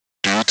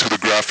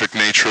graphic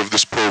nature of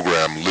this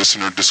program,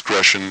 listener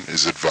discretion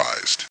is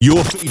advised.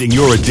 You're feeding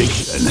your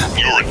addiction.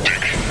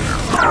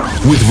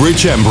 With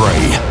Rich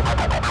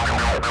Embray.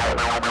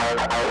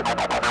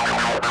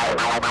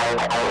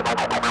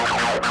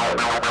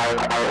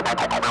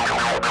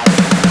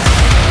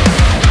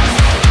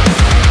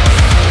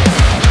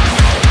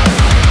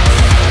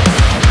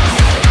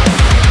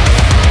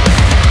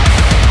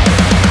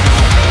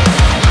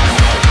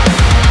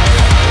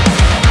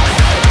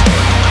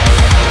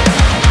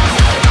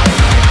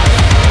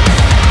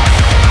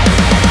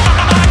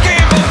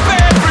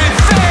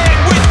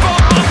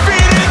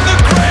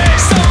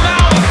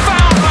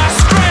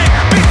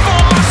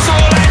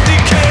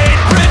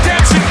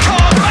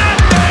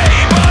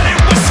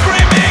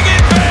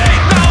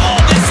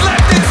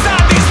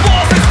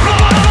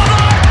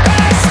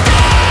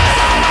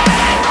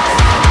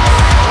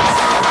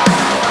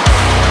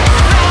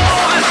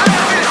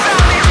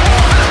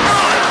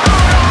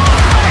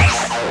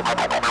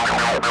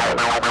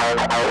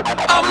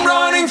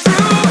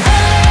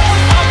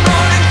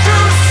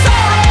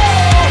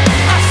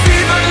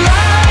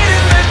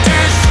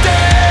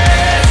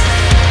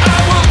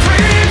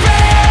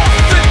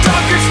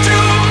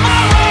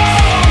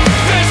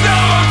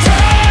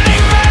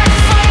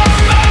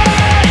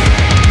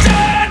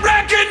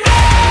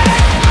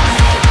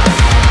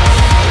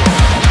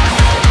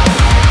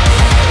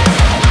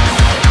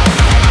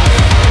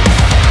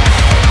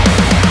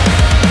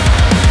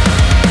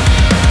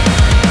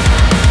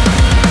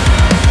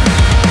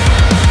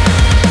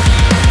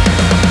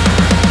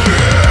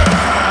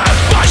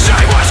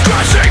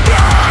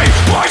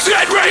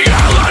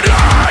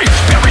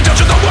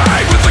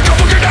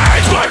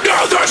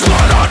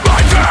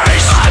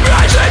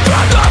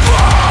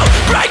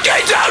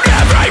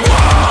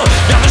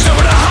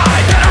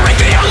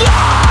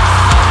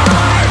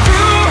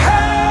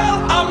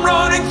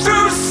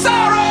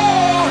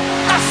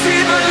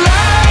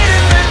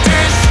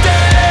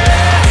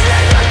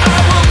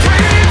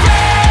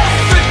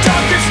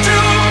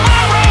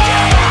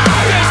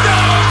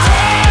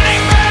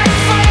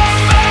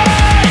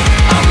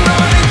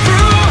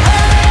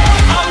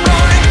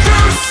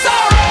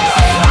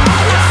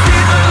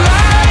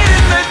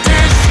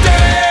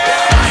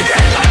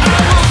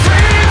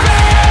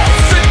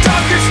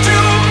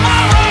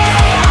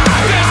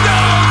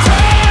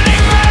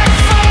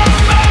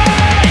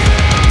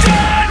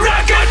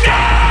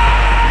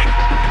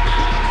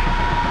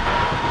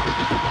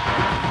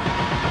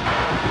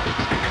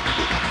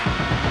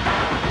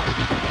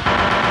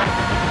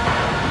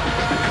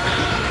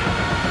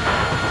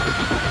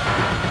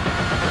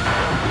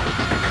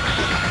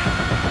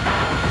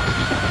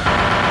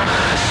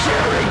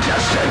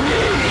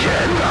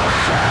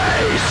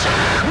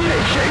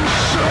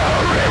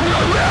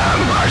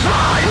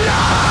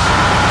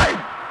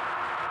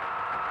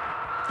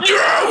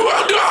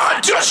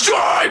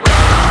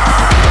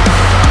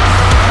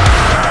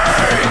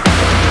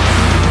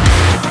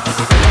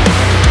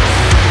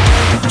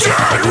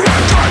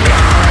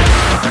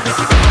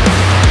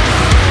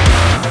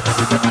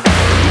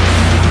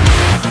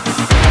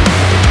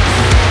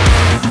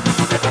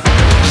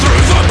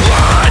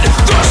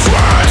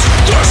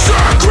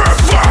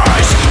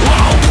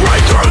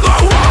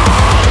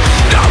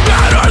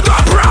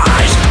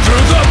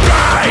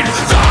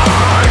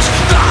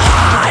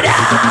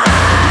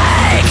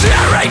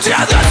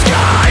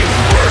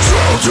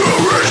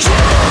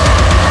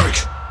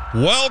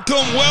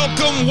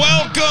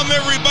 Welcome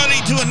everybody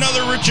to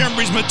another Rich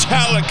Embry's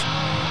Metallic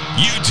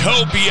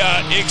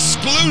Utopia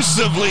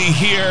exclusively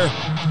here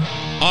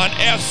on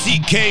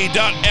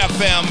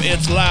FCK.FM.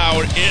 It's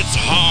loud, it's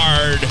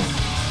hard,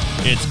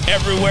 it's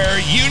everywhere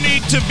you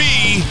need to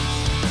be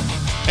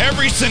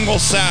every single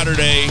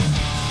Saturday,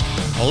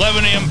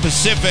 11 a.m.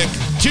 Pacific,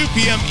 2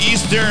 p.m.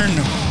 Eastern,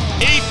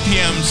 8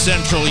 p.m.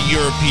 Central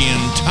European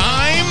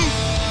Time.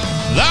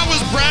 That was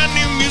brand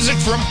new music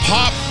from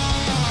Pop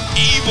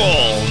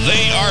Evil.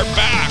 They are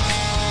back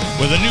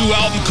with a new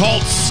album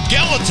called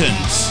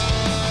Skeletons,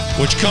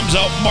 which comes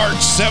out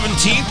March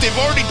 17th. They've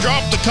already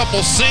dropped a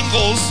couple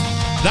singles.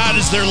 That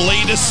is their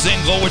latest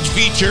single, which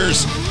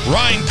features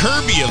Ryan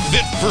Kirby of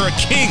Fit for a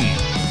King,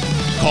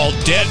 called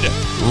Dead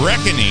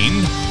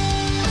Reckoning.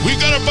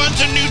 We've got a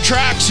bunch of new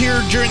tracks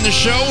here during the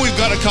show. We've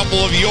got a couple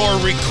of your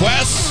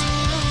requests,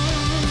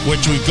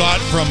 which we've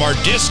got from our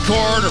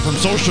Discord or from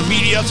social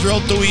media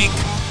throughout the week.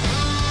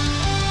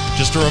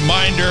 Just a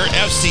reminder,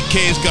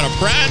 FCK's got a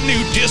brand new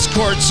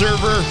Discord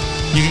server.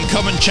 You can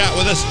come and chat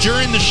with us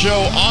during the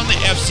show on the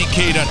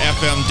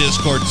FCK.FM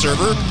Discord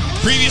server.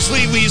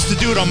 Previously, we used to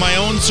do it on my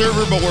own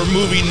server, but we're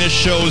moving this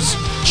show's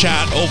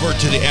chat over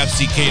to the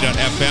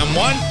FCK.FM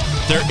one.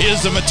 There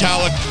is a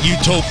Metallic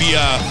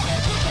Utopia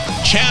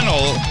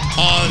channel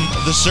on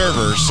the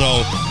server,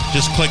 so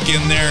just click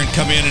in there and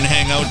come in and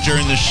hang out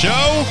during the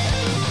show.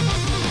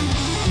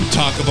 We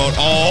talk about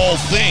all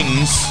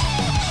things,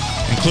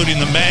 including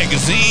the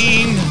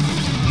magazine,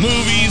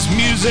 movies,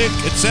 music,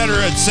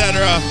 etc.,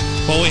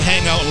 while we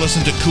hang out and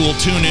listen to cool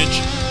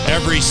tunage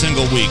every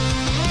single week.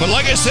 But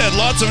like I said,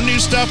 lots of new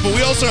stuff, but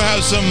we also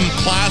have some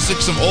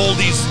classics, some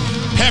oldies,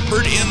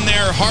 peppered in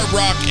there, hard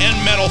rock and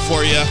metal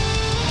for you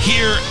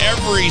here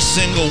every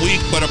single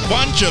week, but a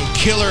bunch of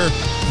killer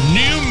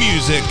new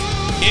music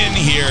in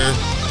here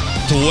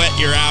to whet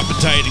your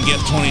appetite and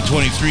get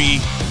 2023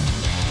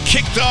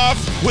 kicked off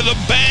with a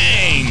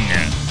bang.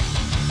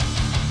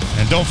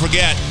 And don't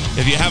forget,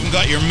 if you haven't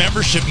got your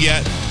membership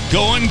yet,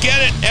 go and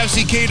get it.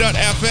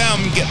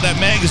 FCK.FM. Get that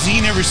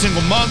magazine every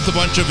single month. A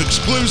bunch of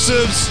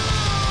exclusives.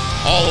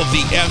 All of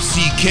the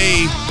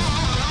FCK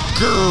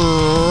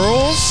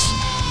girls.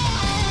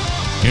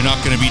 You're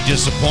not going to be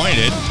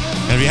disappointed.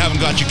 And if you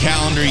haven't got your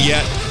calendar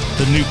yet,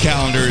 the new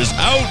calendar is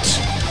out.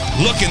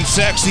 Looking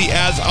sexy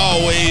as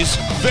always.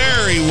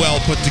 Very well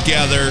put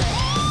together.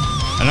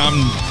 And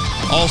I'm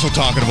also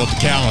talking about the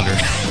calendar.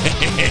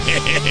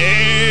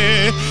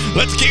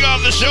 Let's kick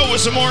off the show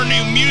with some more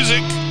new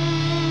music.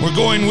 We're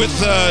going with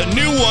a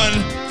new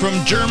one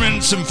from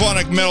German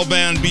symphonic metal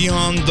band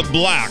Beyond the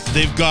Black.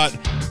 They've got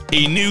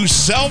a new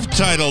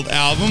self-titled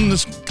album.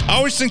 I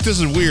always think this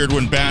is weird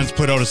when bands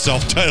put out a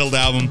self-titled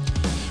album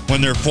when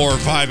they're 4 or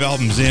 5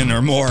 albums in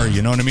or more,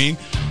 you know what I mean?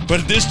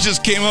 But this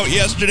just came out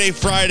yesterday,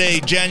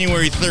 Friday,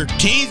 January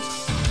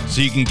 13th,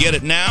 so you can get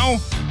it now.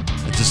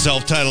 It's a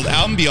self-titled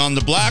album, Beyond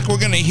the Black. We're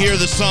going to hear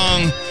the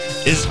song,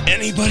 Is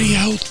Anybody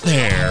Out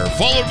There?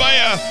 Followed by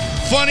a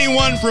funny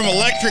one from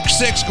Electric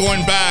Six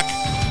going back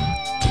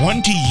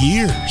 20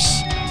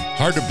 years.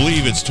 Hard to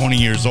believe it's 20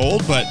 years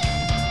old, but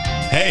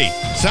hey,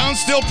 sounds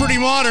still pretty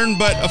modern,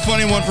 but a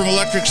funny one from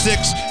Electric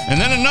Six. And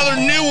then another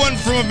new one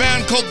from a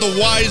band called The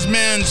Wise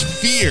Man's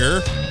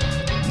Fear.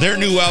 Their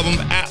new album,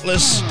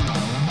 Atlas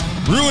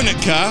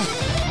Ruinica,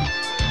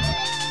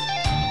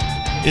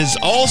 is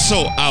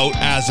also out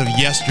as of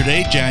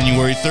yesterday,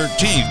 January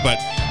 13th. But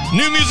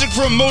new music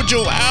from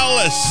Mojo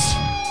Alice,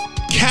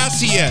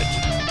 Cassiet,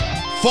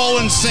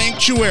 Fallen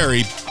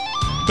Sanctuary,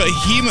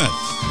 Behemoth,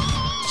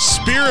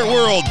 Spirit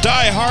World,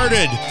 Die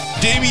Hearted,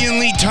 Damian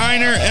Lee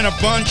Tyner, and a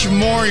bunch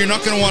more. You're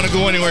not going to want to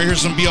go anywhere.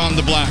 Here's some Beyond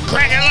the Black.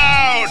 Crank it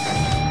loud!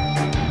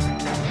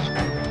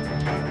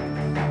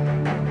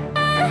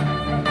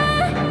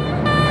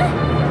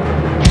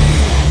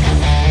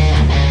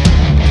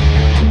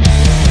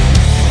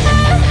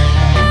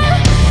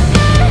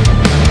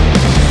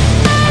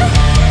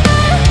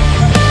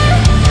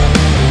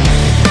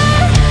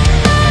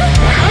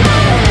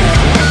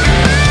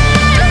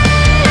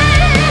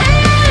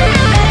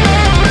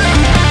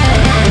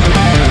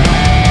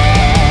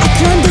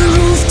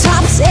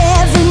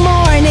 Every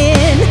morning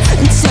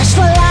and search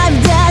for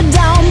life there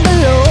down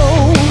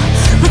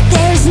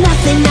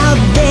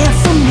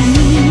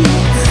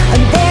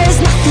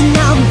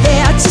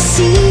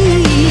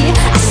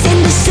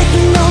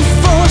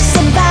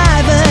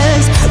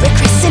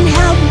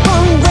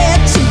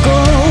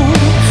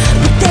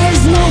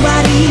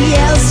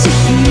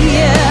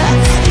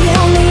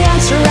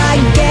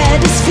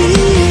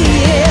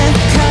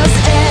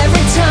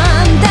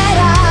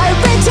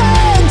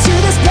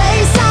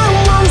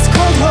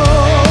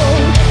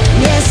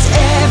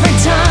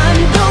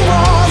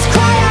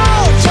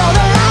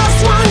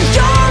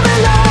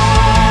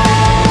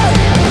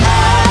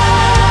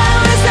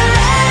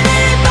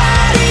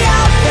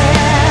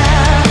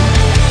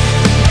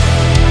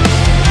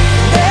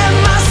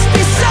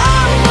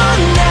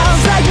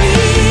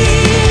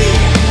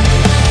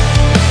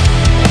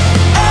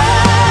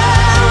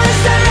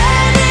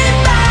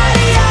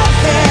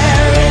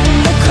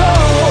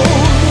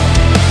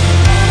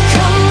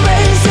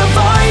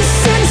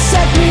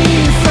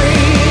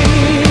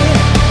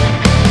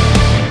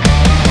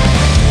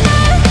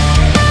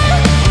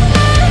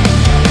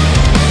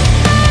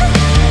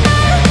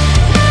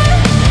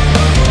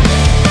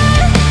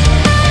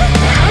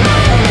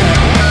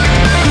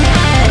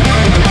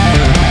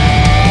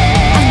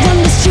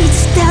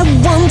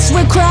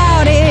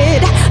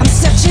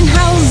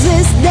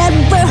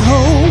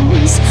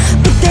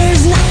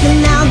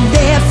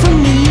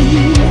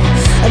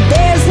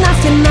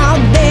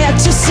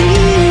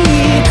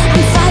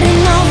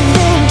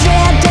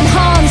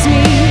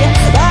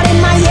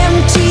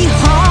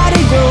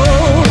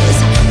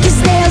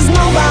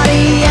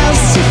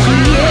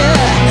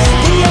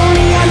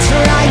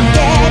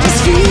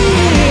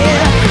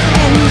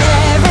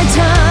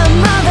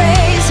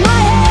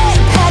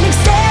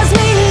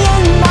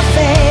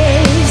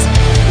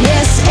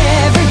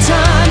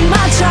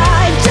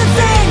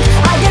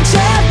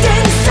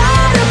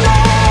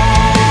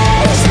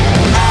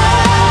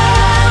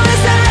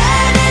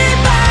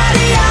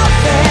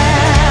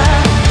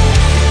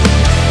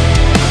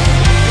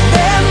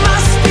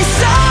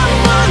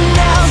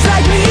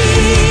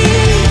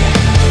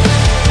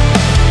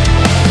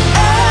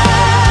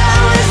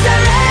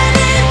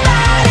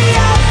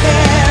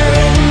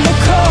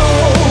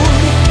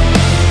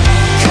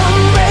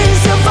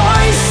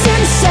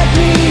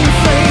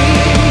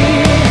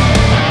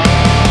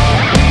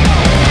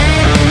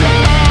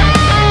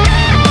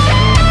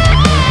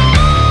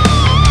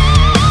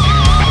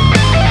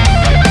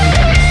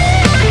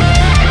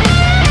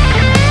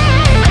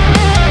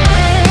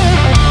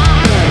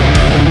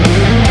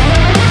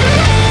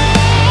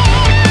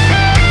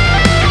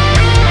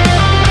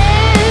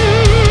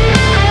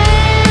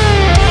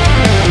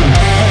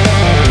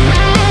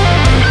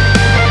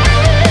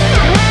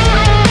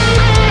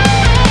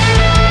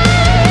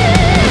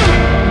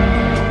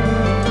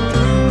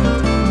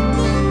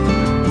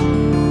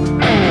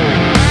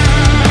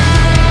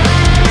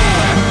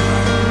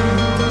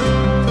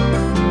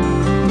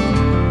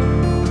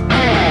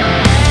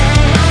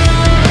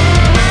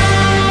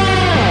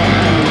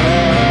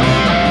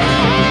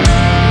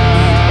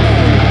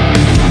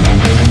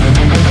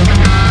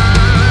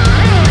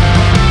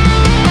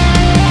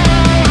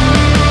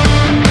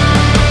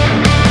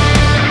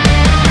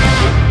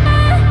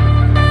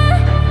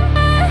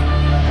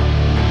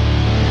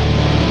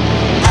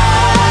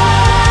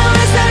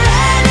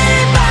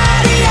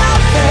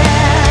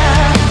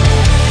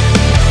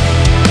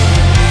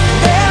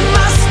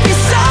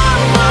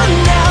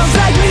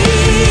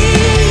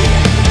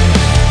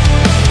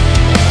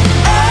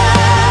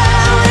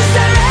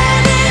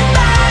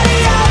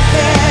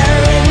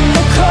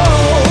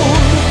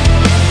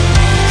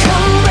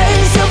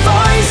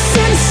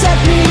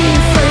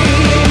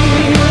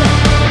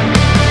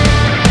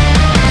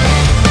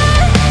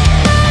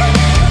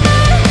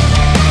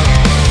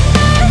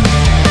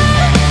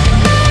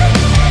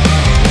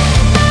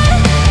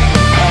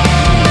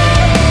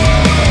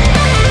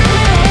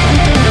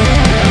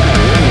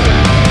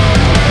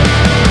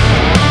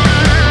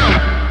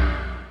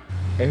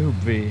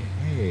to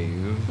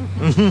behave.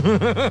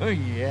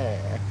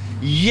 Yeah.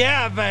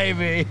 Yeah,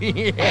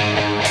 baby.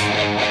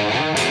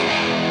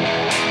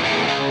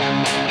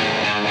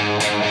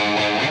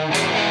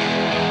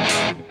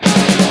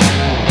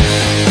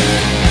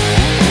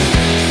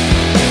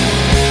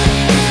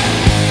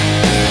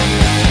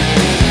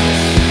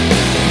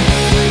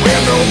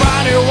 Well,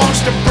 nobody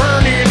wants to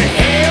burn in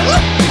hell,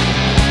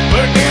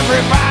 but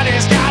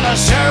everybody's got a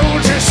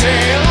soul to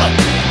sell.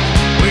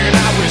 When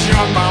I was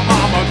young, my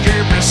mama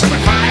gave me some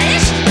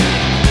advice.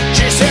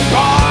 She said,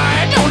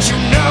 boy, don't you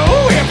know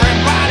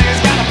everybody's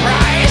got a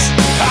price?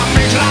 I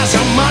make lots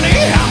of money,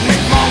 I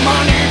make more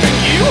money than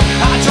you.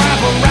 I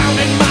drive around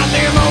in my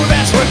limo,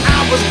 that's what I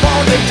was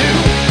born to do.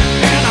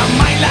 And I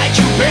might like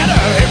you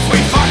better if we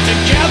fuck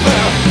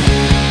together.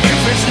 If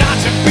it's not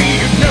to be,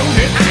 you know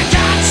that I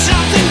got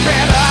something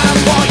better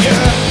for you.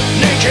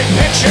 Naked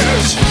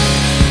pictures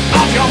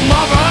of your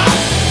mother.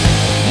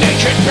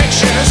 Naked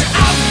pictures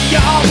of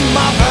your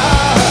mother.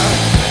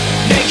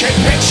 Naked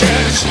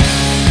pictures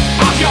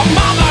of your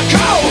mother.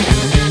 Go!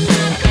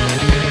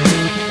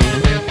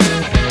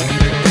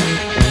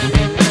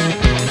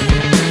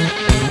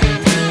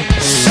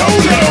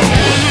 Solo!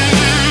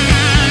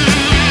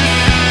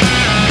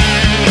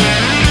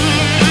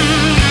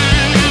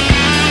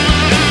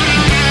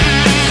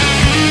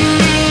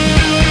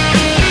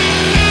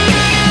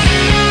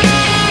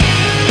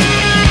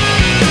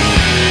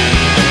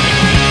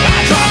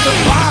 I dropped a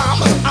bomb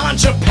on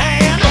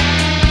Japan.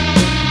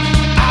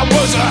 I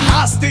was a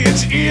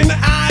hostage in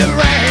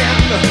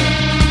Iran.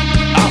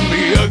 I'm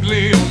the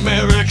ugly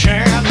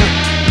American.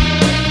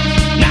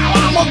 Now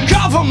I'm a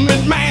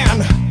government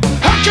man.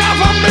 A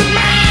government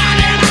man.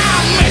 And I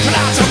make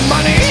lots of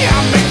money. I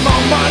make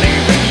more money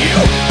than you.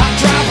 I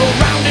drive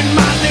around in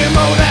my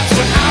limo. That's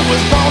what I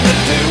was born to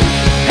do.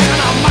 And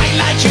I might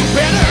like you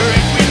better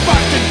if we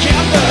fuck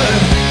together.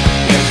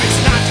 If it's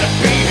not to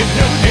be, you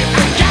know that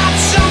I got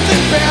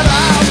something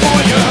better for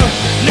you.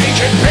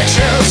 Naked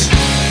pictures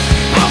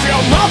of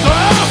your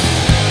mother.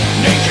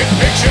 Naked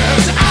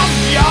pictures of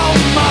your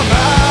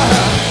mother.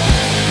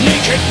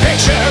 Naked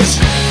pictures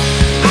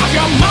of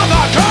your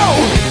mother. Go!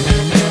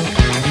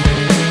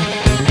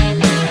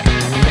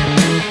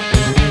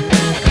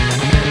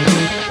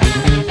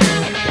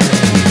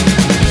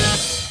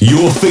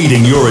 You're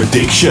feeding your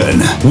addiction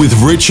with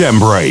Rich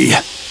Embray.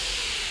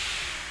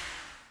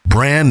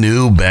 Brand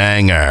new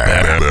banger.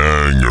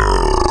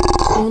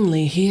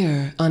 Only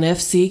here on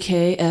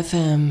FCK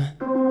FM.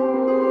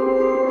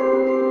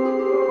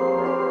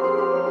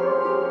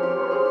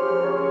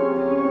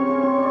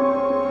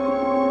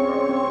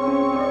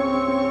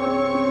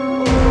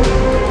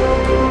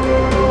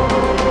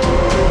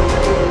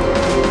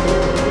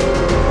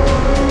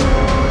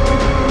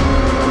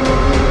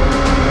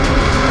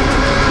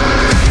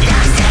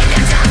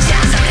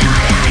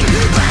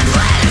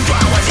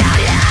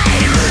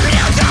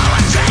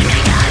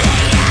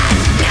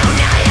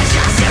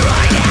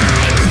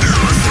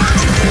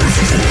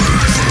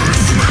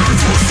 Just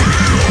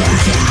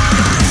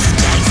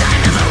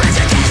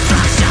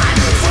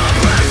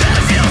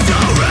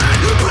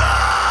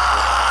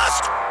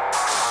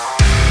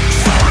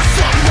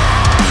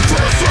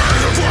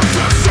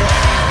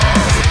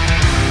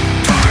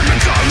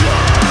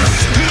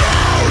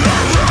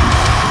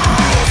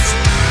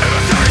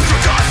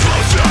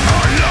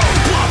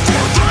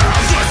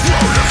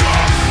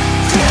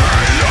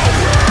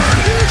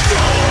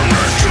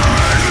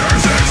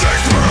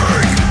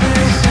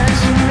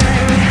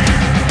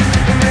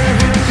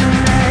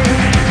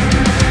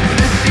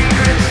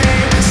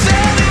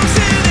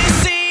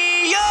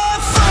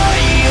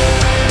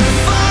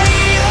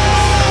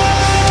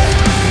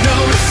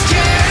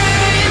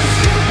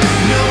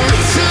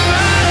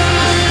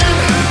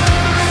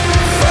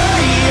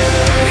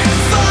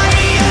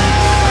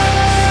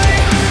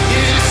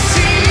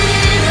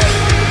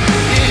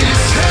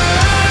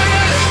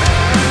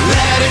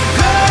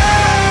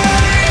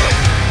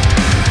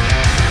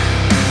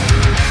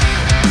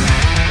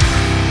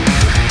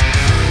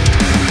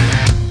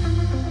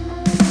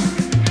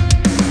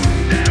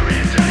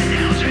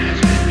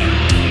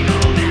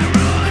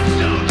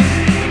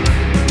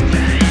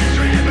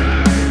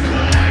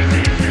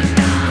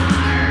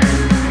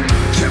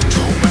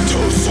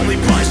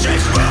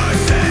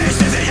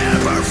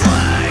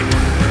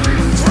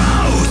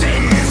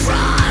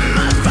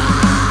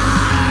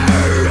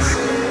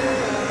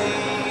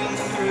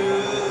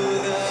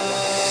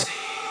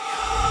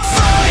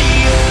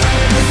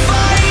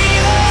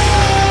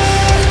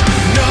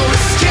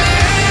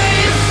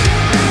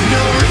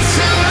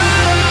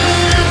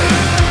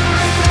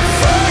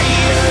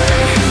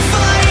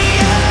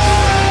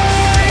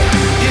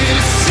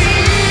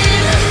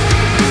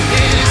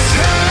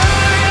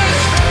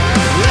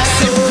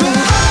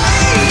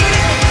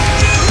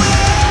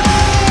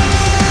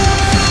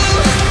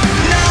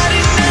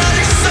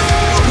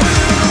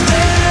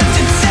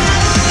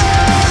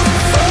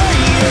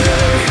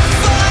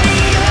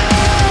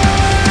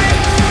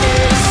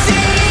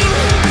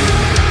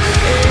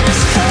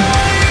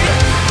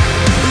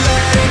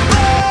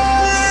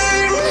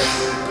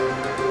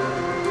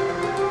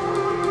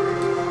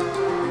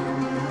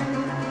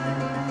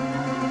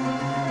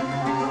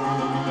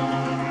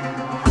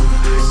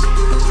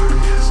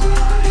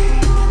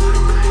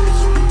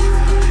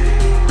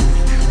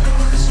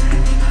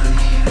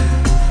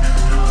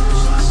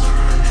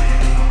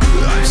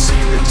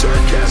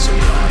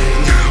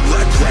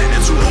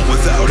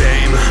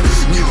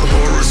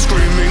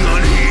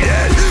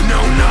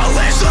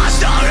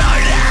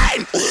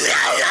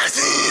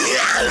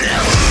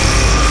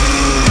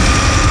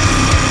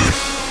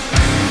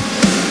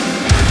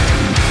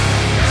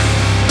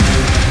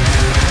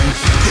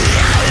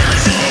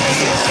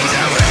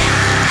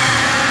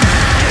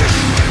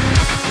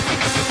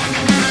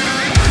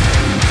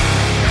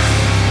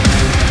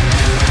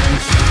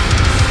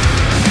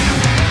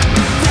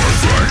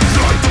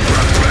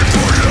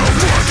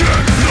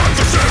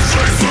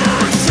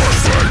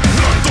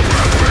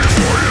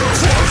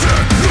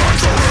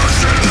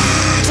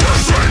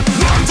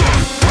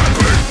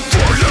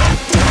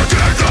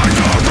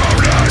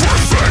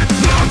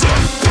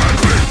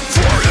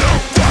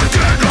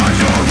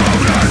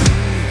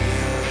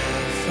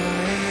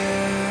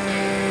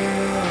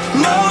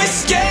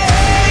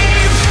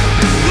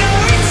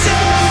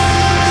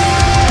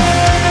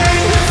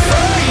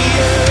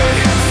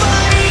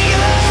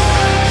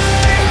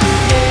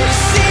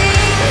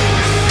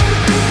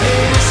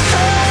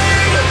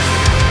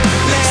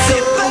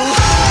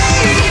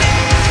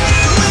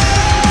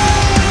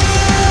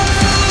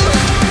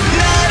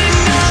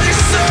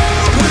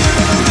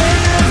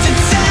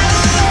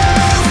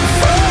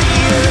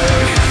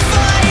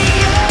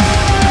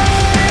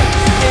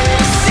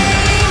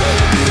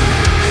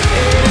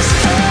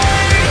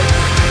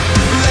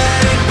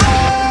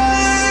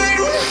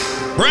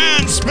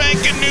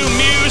spanking new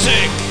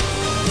music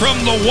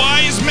from the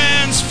Wise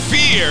Man's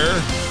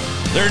Fear.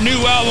 Their new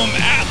album,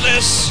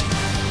 Atlas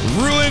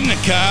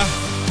Ruinica,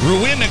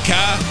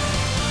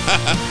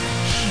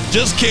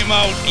 just came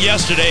out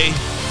yesterday,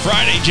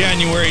 Friday,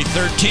 January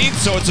 13th,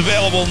 so it's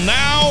available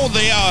now.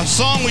 The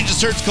song we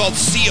just heard is called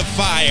Sea of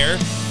Fire.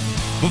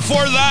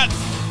 Before that,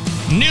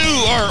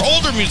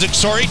 older music,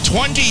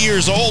 20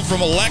 years old,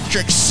 from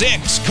Electric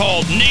Six,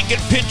 called Naked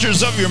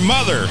Pictures of Your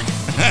Mother.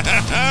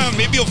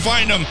 Maybe you'll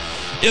find them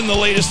in the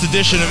latest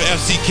edition of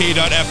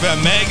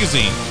FCK.FM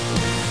magazine.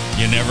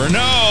 You never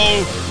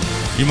know.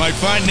 You might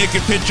find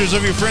naked pictures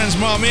of your friend's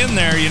mom in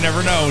there. You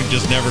never know. You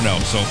just never know.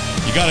 So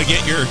you got to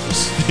get your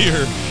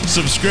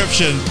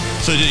subscription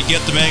so that you get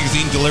the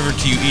magazine delivered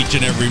to you each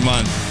and every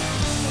month.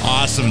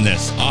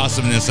 Awesomeness,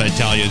 I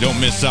tell you. Don't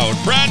miss out.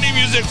 Brand new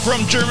music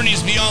from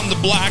Germany's Beyond the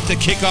Black to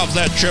kick off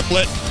that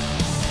triplet.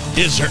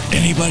 Is there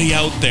anybody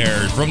out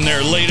there from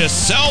their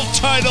latest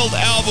self-titled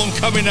album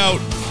coming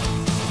out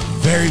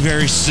very,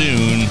 very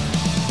soon?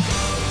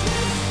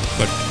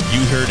 But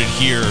you heard it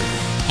here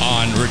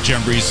on Rich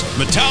Embry's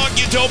Metallic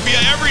Utopia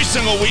every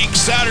single week,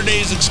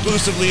 Saturdays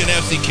exclusively at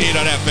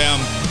FCK.FM.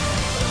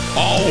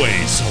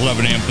 Always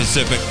 11 a.m.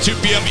 Pacific, 2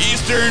 p.m.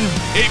 Eastern,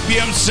 8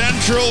 p.m.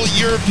 Central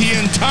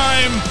European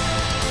Time.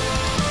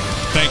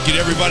 Thank you to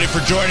everybody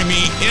for joining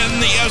me in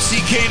the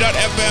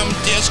FCK.FM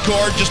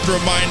Discord. Just a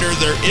reminder,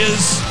 there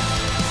is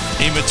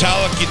a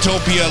Metallic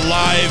Utopia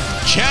live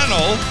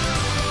channel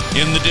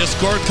in the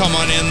Discord. Come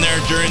on in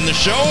there during the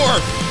show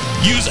or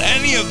use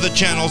any of the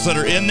channels that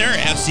are in there.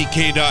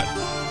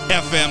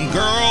 FCK.FM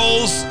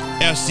Girls,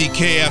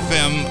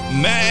 FCK.FM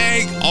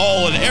Mag,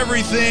 all and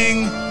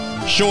everything.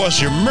 Show us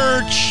your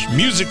merch,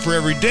 music for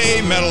every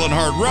day, metal and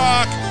hard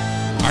rock,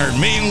 Iron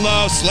Maiden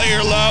love,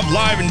 Slayer love,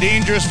 live and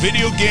dangerous,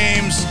 video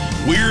games,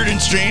 weird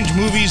and strange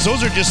movies.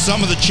 Those are just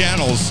some of the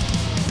channels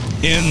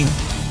in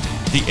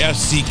the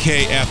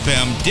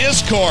FCK.FM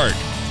Discord.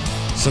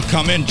 So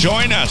come in,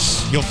 join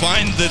us. You'll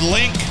find the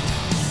link,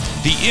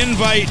 the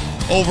invite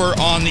over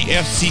on the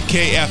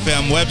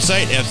FCK.FM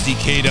website,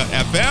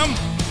 fck.fm.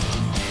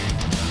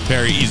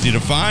 Very easy to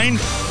find.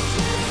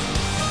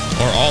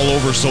 Or all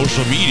over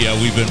social media.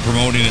 We've been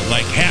promoting it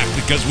like heck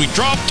because we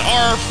dropped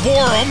our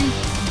forum.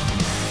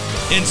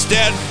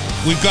 Instead,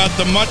 we've got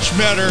the much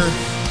better,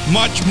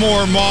 much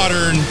more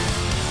modern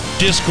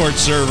Discord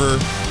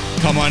server.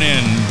 Come on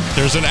in.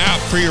 There's an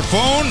app for your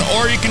phone,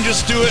 or you can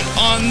just do it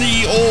on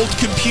the old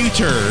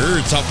computer.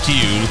 It's up to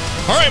you.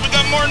 All right, we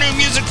got more new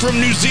music from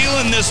New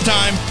Zealand this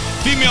time.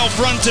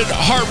 Female-fronted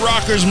hard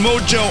rockers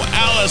Mojo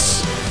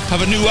Alice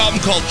have a new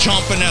album called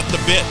Chompin' at the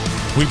Bit.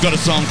 We've got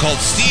a song called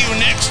See You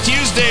Next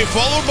Tuesday,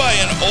 followed by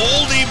an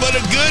oldie but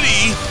a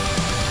goodie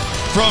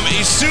from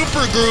a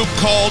super group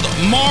called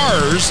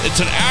Mars.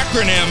 It's an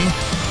acronym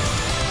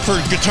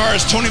for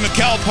guitarist Tony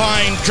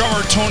McAlpine,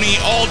 drummer Tony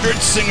Aldrich,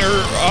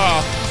 singer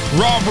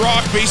Rob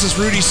Rock, bassist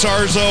Rudy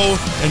Sarzo,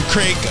 and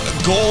Craig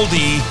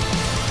Goldie.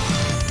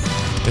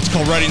 It's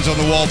called Writings on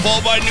the Wall,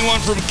 followed by a new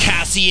one from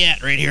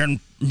Cassiette right here in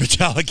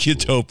Metallic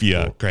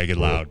Utopia. Craig it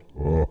loud.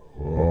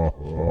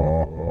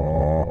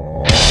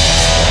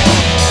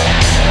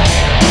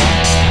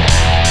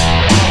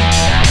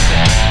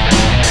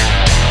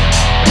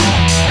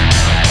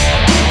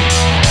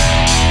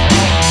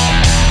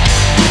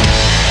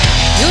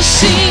 You'll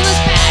seem as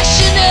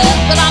passionate,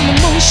 but I'm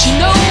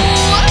emotional.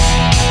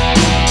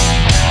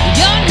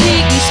 You're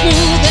neat and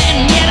smooth,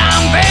 and yet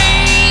I'm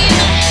vain.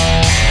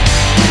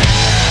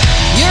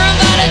 You're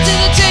invited to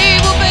the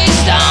table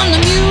based on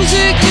the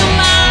music you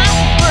might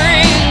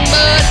bring,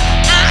 but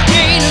I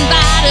ain't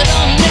invited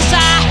unless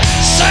I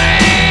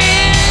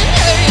sing.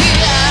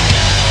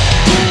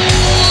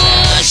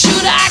 Ooh,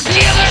 should I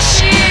give a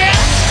shit?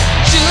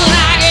 Should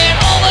I get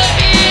over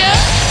it?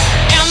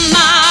 Am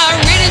I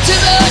ready to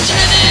budge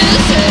into this?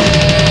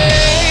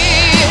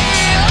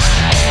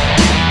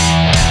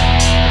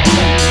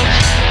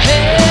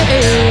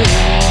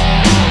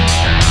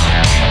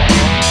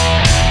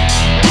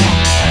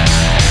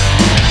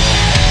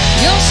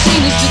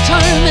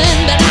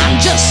 Determined that I'm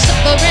just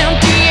suffering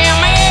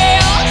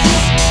PMS.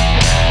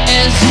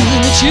 As you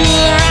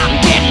mature, I'm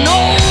getting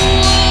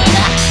old.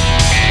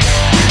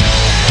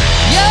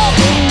 You're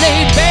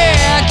laid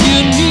back,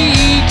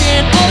 unique,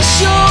 and oh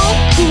so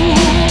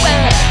cool.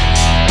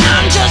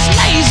 I'm just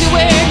lazy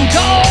when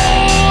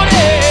cold.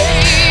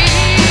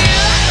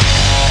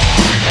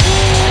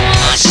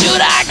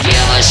 Should I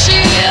give a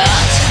shit?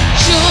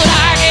 Should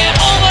I get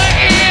over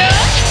it?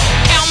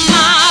 Am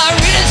I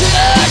ready to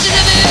merge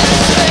into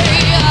this?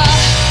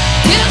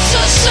 It's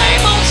the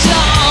same old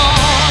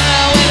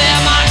song we've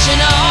been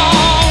marching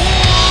on.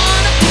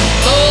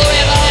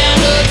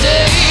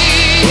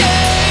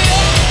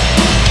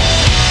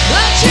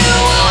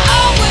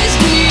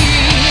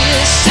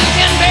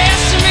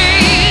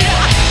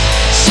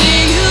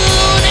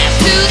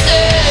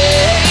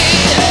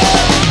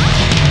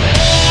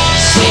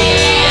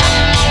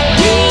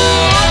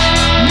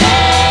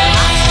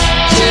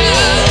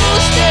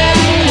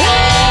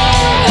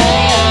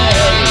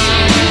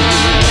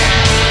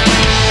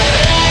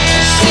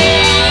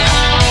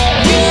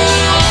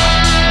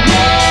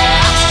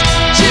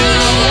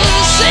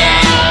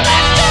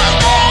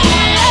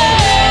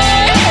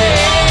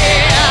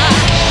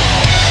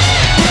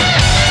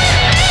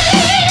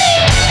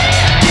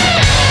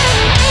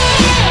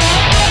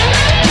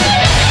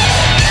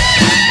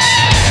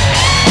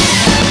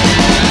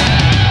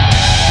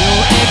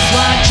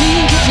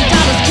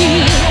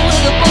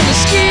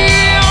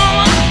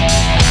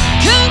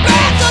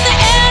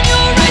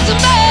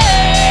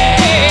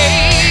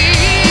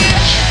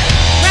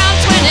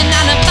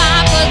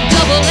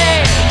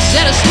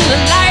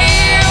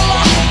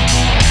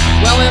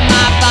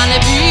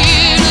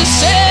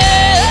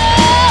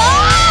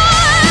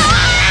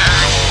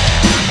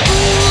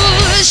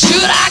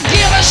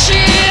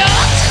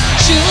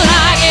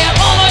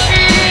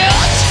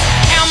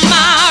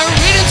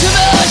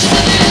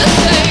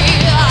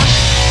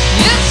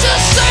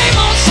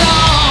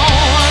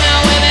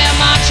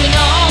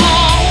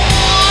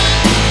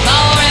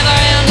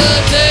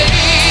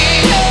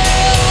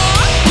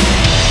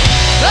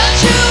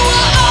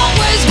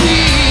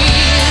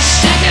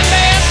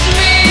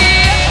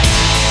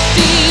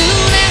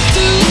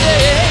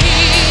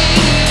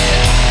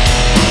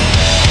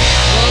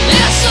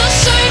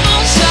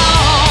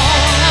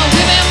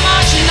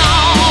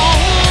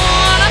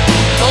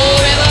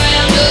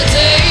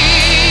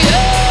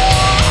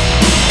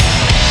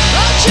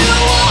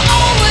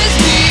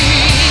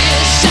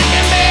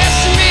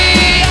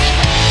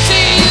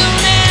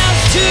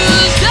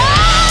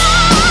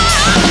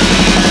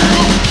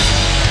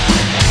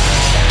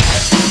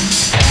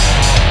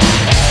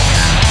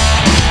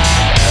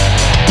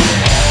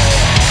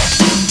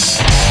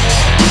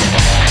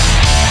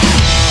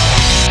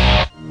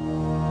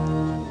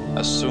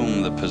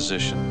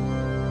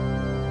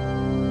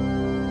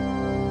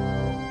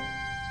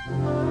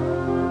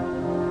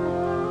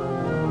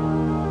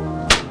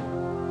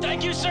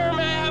 Thank you, sir.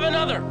 May I have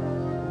another?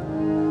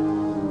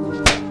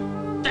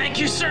 Thank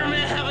you, sir.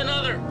 May I have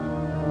another?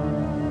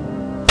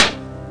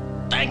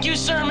 Thank you,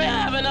 sir. May I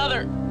have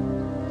another?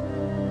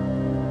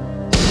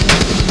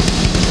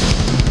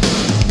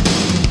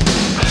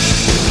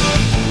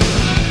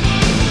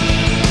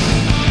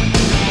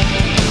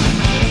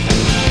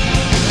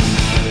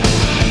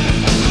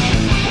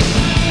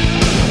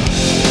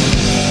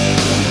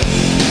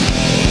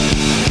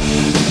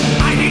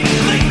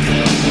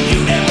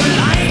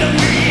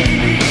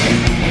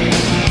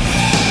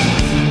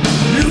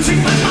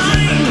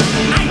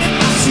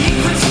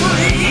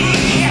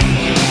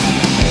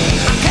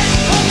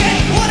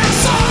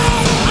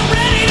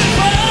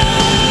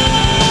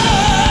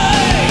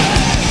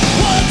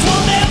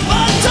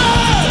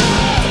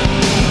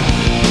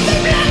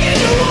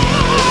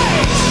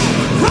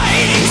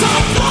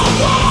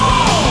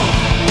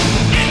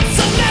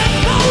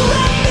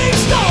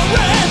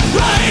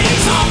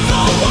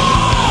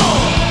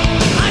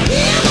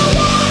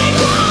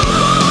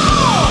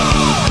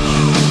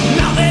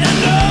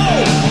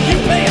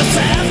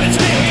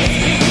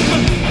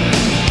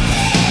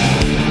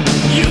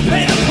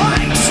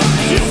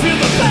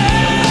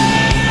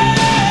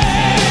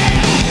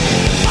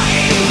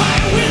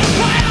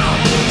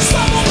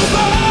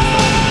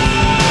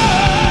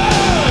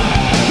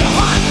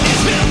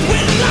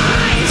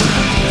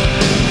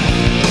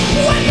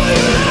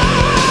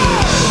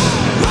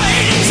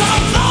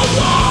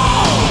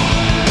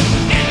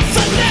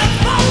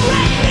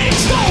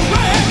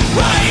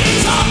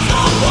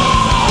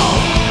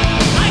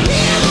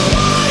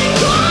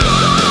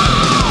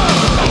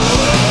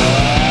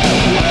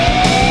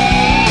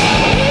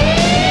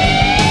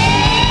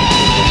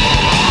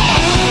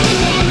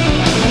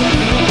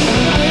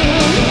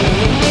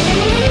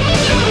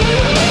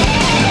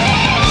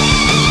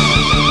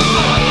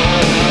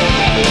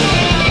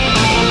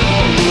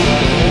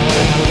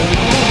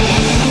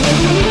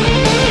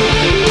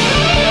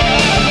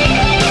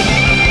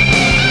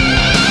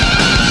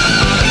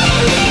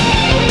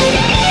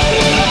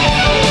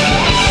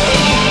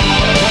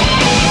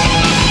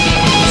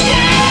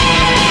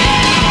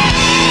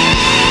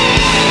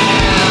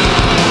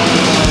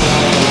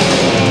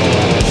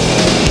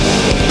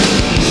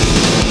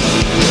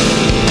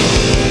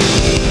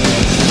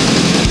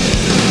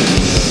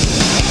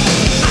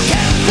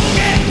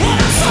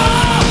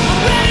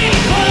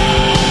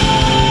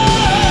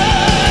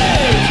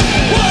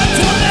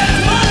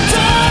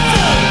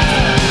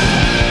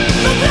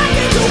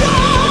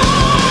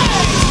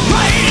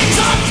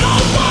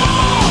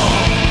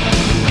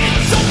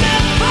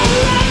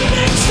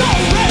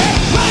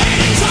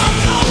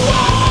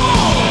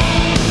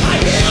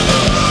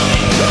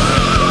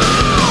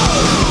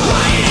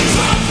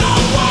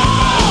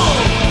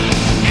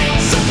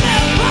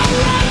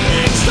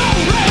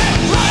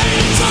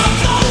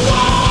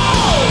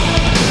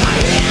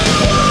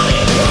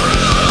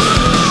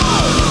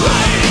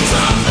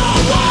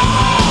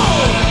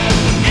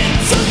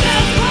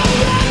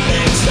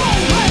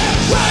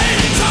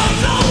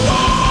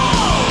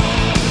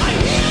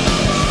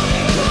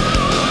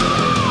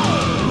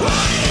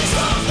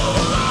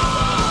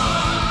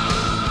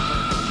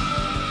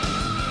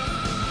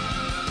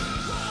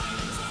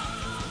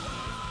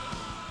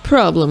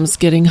 Problems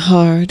getting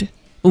hard?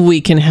 We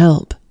can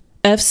help.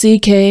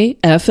 FCK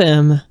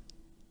FM.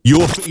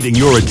 You're feeding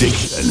your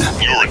addiction.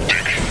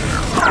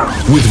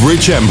 With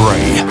Rich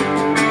Embry.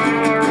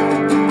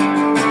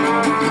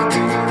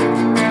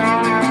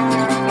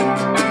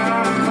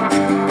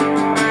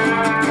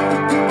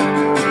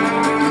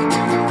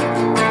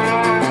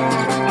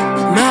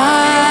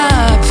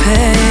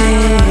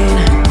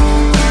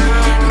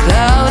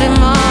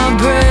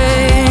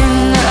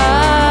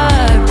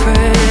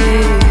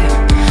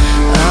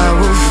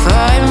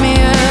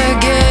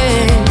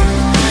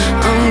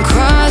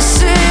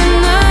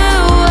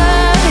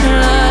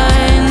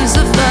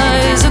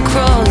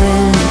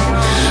 Crawling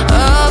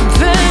up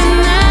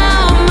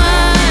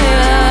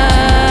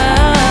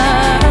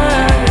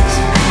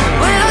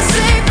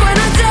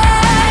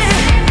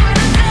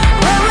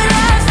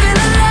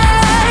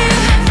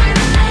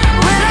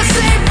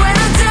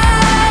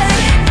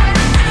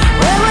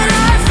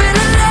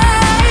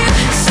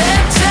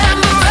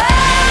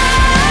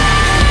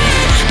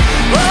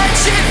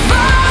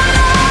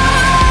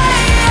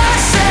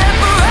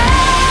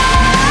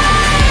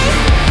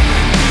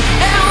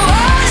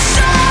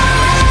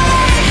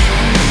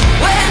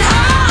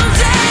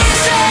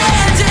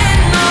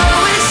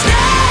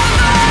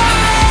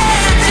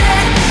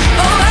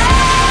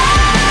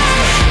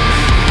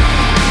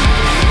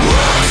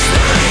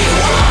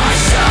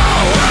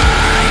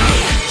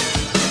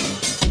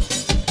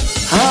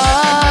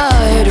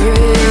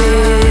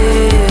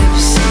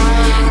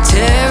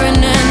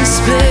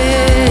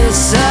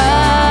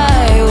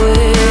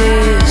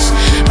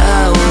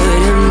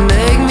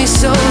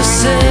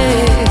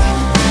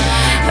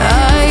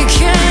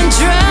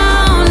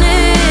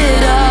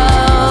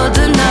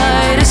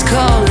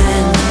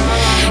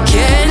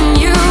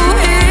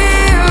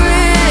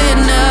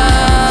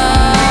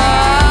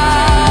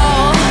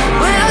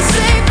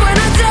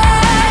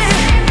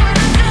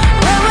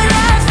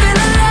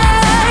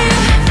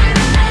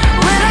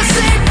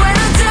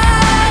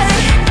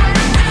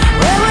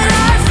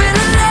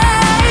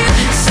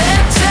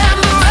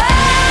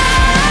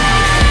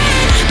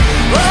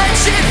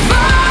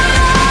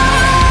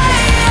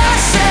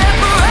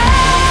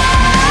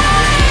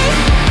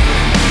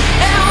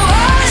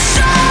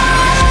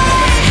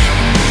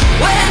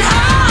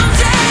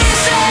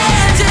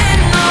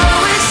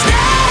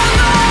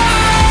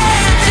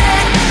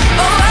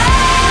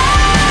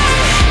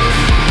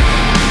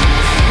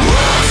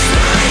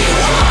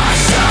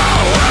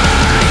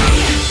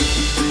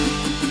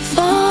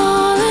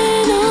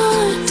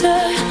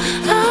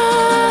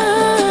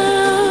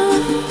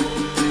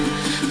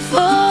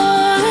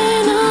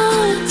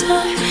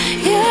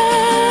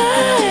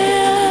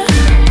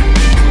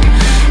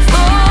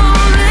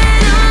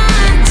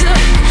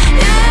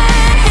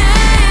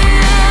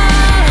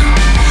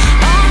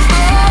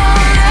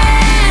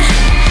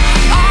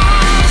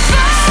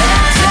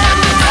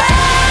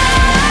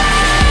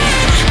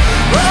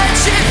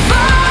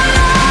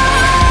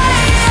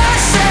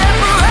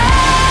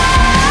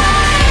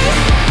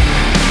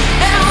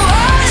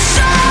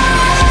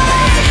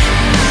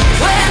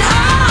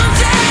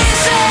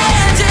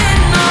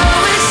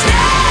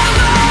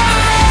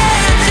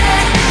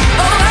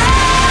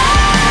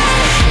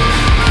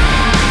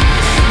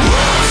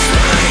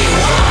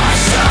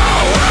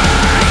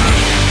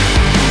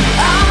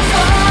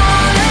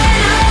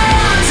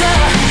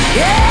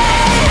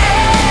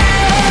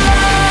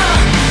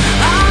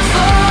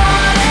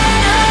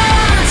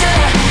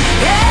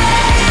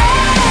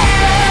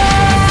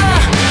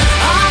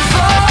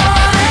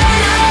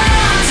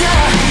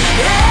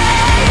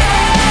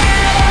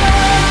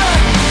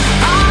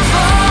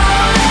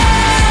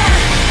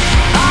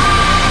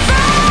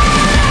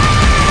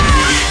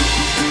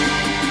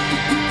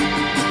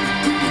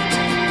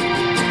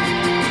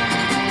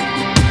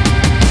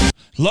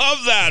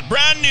that,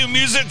 brand new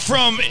music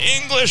from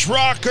English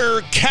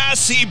rocker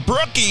Cassie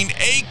Brooking,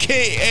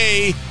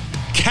 aka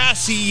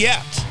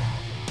Cassiette.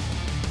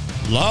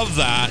 Love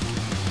that.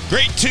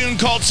 Great tune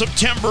called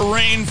September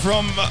Rain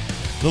from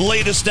the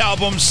latest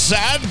album,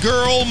 Sad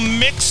Girl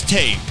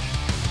Mixtape.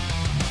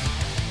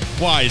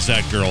 Why is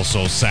that girl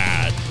so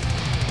sad?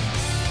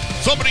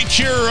 Somebody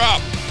cheer her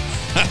up.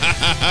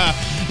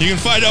 You can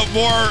find out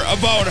more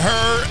about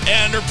her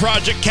and her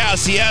project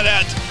Cassiette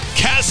at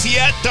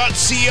cassiette.co.uk.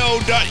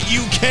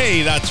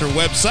 That's her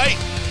website.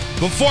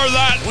 Before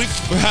that, we've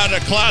had a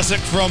classic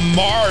from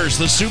Mars,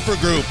 the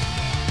supergroup.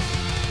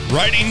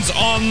 Writings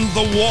on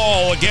the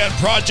Wall. Again,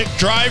 Project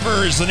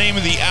Driver is the name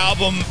of the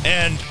album,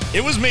 and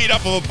it was made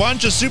up of a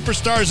bunch of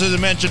superstars, as I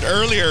mentioned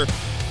earlier.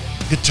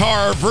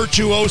 Guitar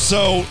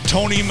virtuoso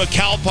Tony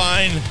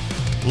McAlpine,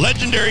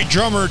 legendary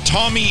drummer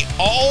Tommy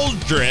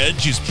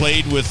Aldridge, who's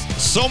played with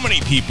so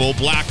many people,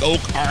 Black Oak,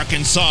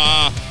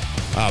 Arkansas,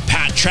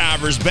 Pat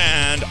Travers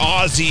Band,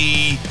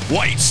 Ozzy,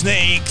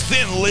 Whitesnake,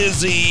 Thin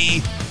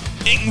Lizzy,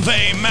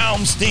 Yngwie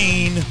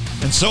Malmsteen,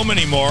 and so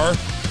many more.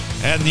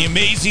 And the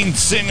amazing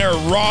singer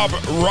Rob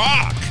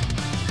Rock.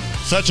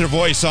 Such a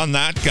voice on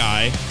that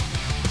guy.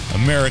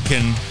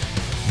 American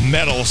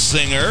metal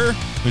singer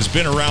who's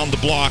been around the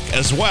block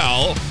as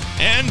well.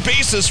 And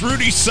bassist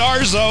Rudy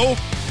Sarzo.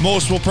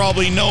 Most will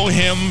probably know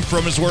him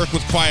from his work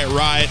with Quiet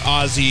Riot,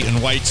 Ozzy, and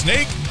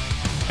Whitesnake.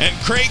 And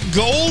Craig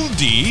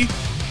Goldie,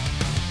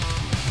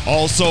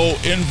 also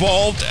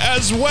involved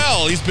as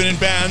well. He's been in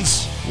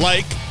bands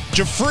like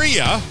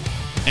Jafria,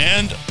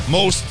 and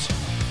most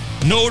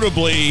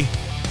notably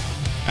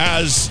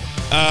as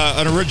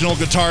an original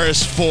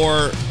guitarist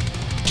for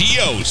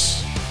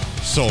Dio's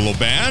solo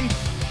band.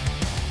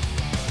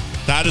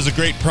 That is a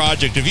great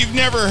project. If you've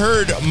never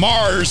heard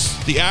Mars,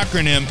 the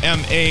acronym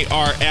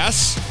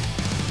M-A-R-S,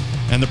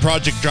 and the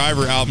Project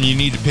Driver album, you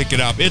need to pick it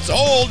up. It's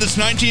old, it's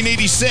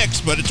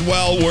 1986, but it's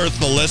well worth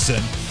the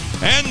listen.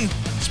 And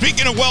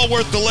speaking of well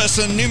worth the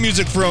listen, new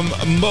music from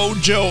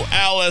Mojo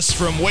Alice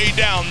from way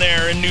down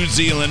there in New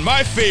Zealand.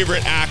 My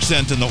favorite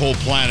accent in the whole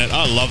planet.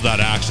 I love that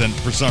accent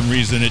for some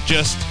reason. It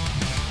just,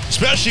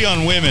 especially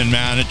on women,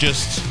 man, it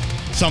just,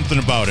 something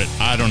about it.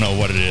 I don't know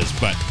what it is,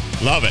 but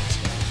love it.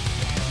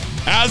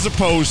 As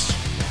opposed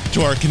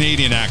to our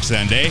Canadian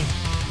accent, eh?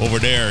 Over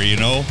there, you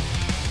know?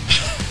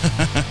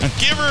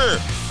 Give her!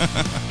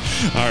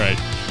 All right.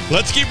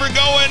 Let's keep her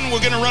going.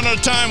 We're going to run out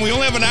of time. We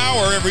only have an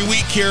hour every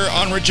week here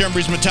on Rich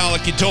Embry's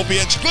Metallic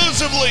Utopia,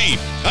 exclusively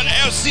on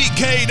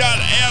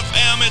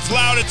FCK.FM. It's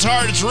loud, it's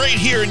hard, it's right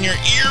here in your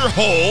ear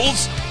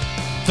holes.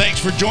 Thanks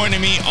for joining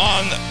me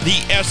on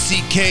the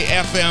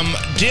FCK.FM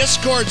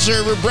Discord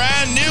server.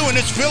 Brand new, and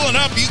it's filling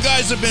up. You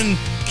guys have been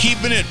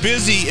keeping it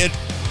busy. It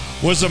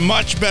was a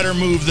much better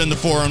move than the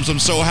forums. I'm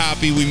so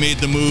happy we made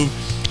the move.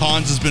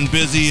 Hans has been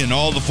busy, and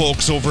all the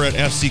folks over at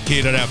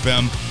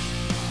FCK.FM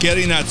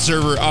getting that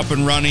server up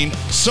and running.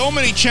 So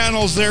many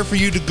channels there for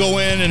you to go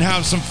in and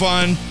have some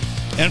fun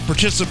and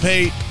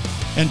participate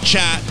and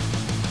chat.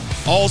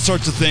 All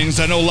sorts of things.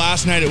 I know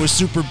last night it was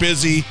super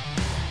busy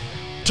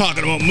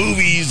talking about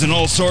movies and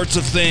all sorts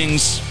of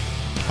things.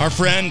 Our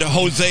friend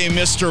Jose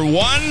Mr.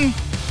 One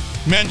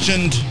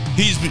mentioned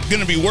he's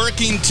going to be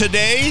working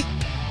today.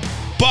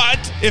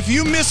 But if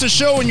you miss a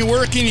show and you're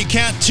working, you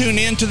can't tune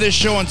into this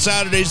show on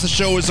Saturdays. The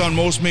show is on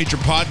most major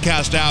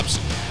podcast apps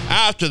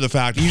after the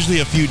fact,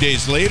 usually a few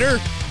days later.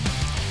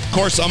 Of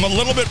course, I'm a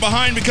little bit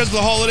behind because of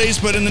the holidays,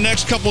 but in the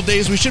next couple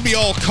days, we should be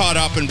all caught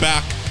up and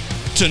back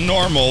to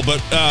normal.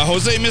 But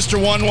Jose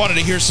Mr. One wanted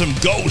to hear some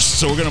Ghosts,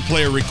 so we're going to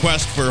play a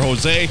request for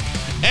Jose.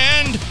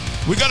 And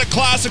we got a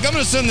classic. I'm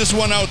going to send this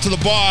one out to the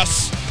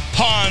boss,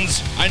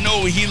 Hans. I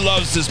know he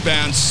loves this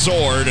band,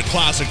 Sword, a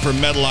classic from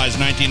Metalized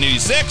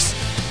 1986.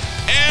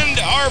 And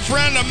our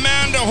friend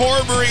Amanda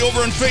Horbury over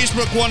on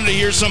Facebook wanted to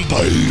hear some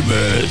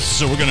Babies.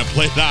 So we're going to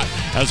play that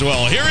as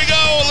well. Here we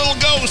go, a little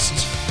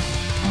Ghost.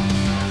 Thank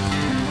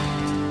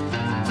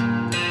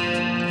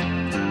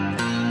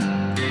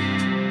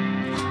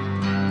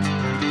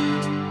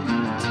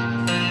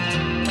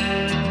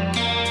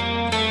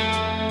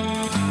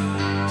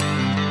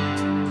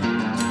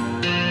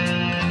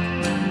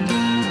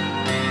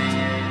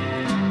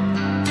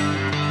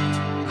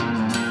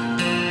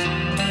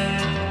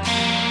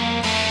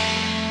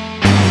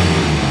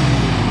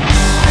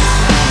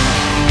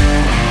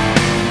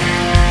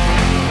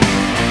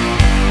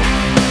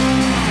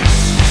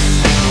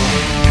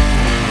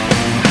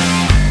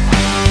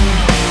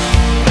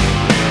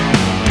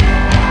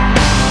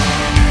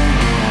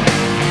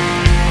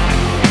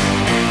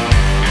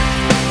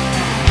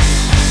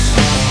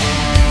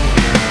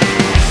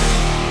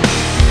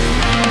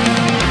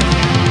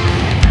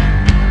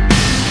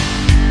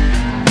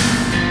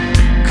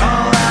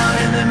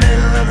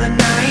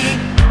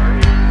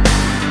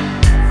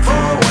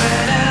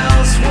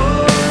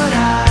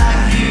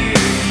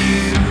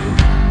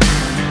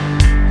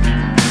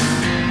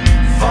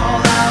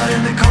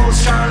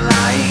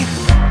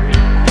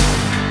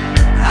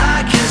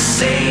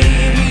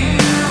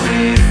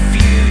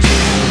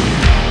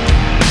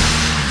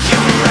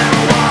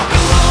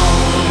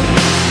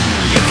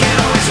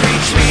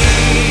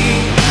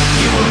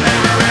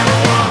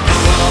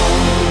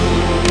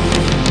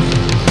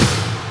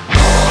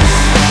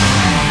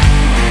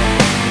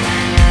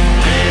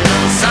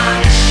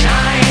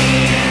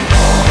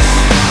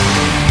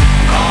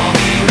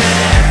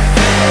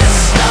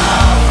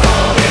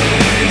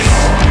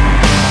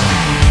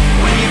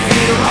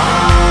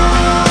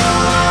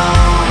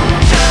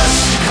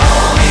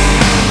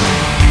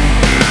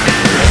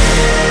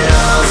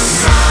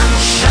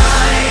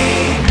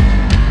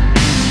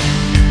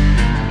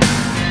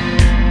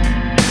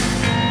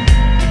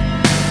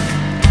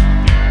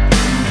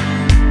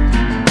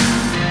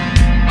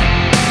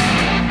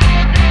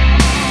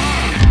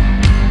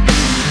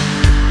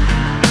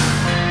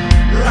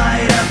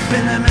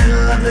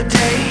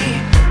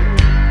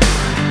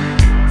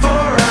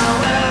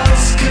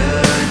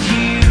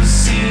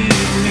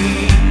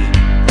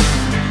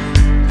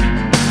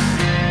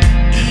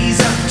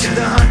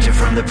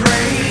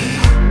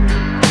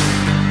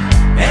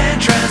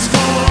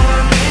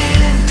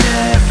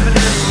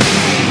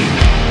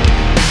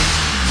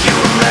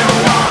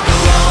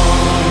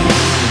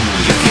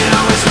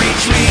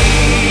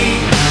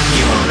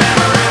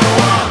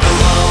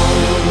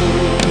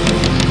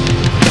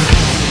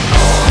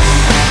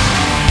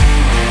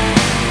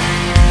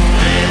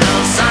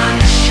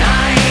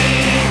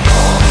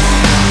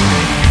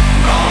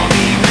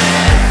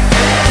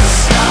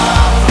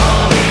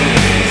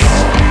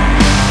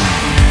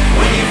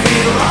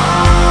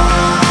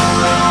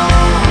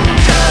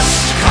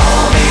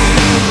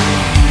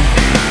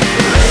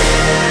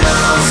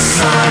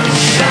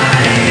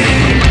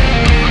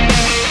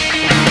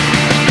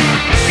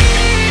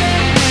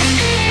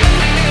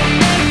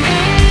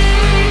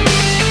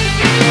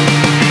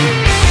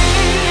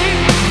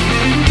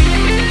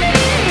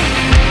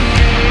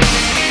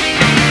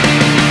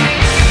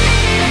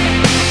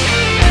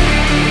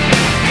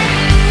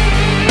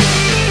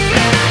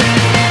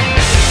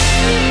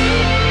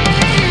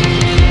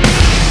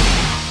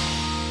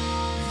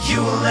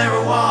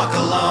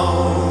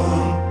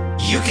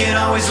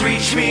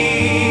reach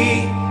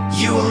me,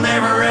 you will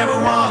never ever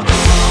walk alone.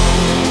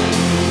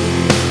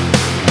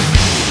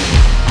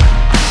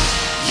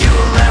 You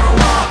will never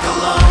walk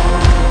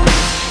alone.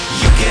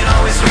 You can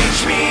always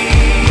reach me,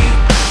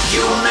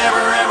 you will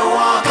never ever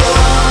walk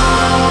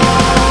alone.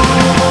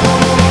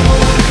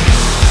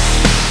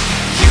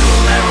 You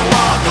will never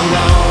walk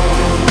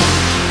alone.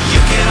 You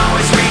can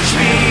always reach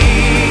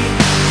me,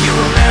 you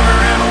will never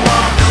ever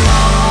walk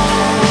alone.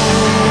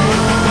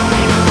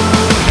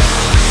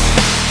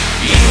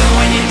 Even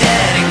when you're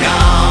dead and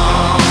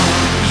gone,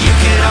 you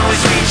can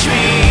always reach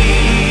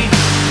me.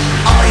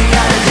 All you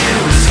gotta do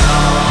is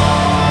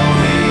call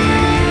me.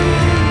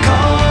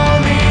 Call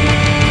me.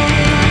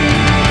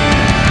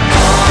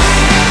 Call me.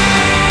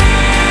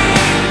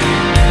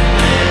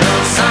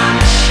 Little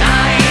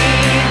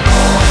sunshine.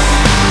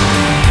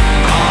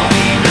 Call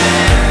me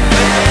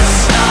Mephistopheles.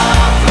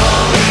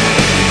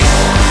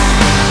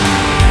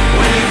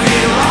 When you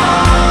feel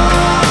all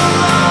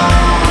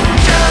alone,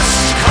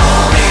 just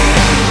call me.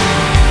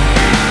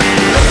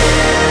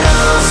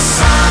 Little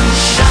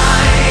sunshine.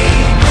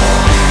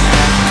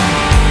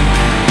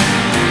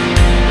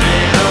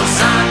 Little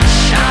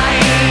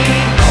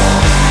sunshine.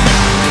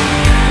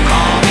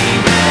 Call me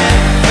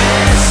Mephistopheles.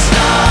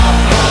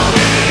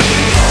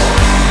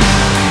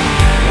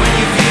 When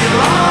you feel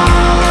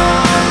all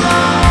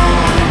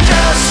alone,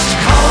 just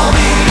call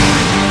me.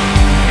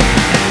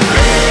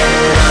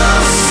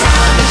 Little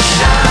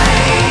sunshine.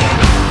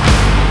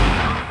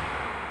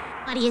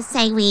 What do you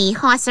say we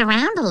horse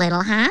around a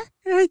little, huh?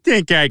 I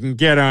think I can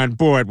get on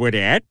board with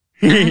that.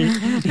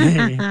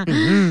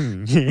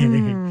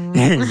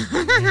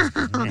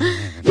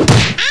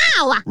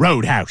 Ow!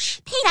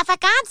 Roadhouse. Peter, for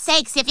God's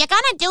sakes, if you're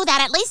gonna do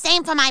that, at least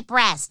aim for my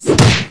breasts.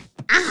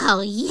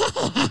 Oh, yeah.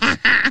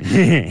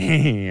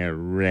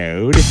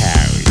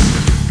 Roadhouse.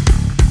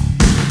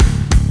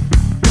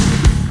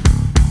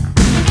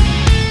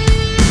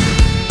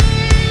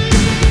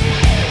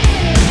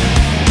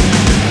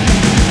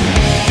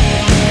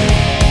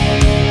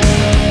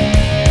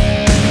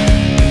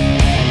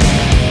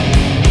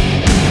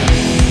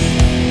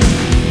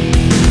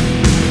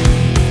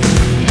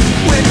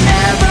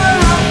 Whenever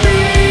I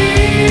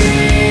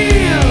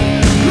feel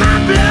my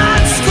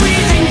blood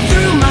squeezing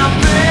through my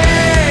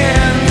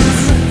veins,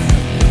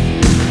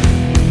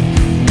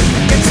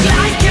 it's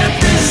like a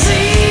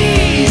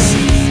disease.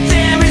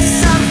 There is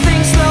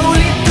something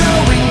slowly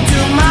flowing to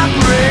my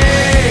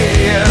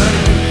brain.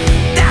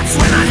 That's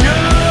when I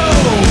know,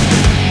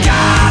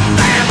 God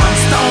damn, I'm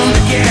stoned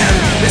again.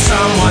 There's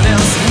someone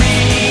else in me.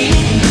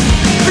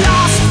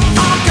 Lost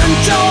all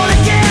control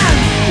again.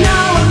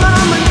 Now I'm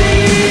on my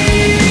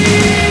knees.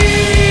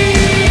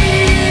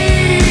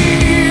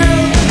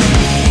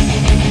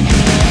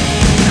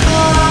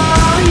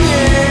 Oh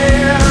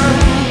yeah.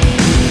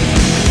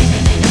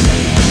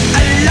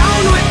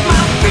 Alone with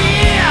my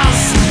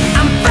fears,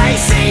 I'm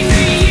facing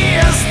the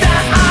years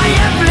that I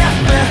have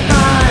left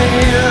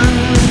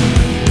behind.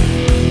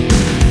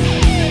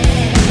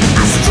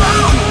 As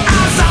strong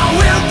as I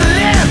will to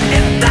live,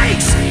 it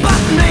takes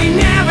but may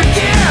never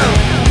give.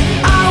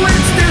 Oh,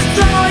 it's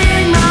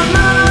destroying my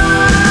mind.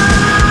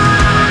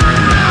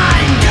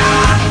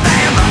 God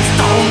damn, I'm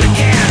stoned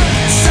again.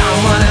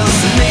 Someone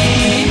else in me.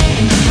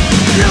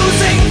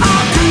 Losing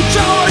all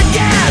control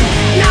again.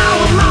 Now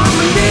I'm on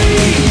my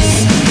knees.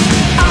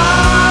 Oh,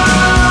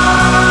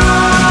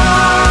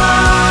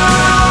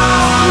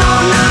 no,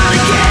 not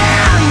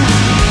again.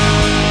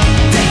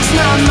 Takes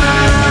my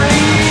mind.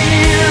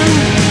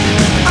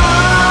 Oh,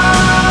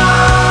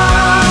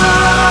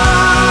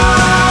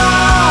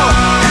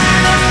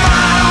 and if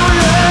I don't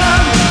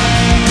love,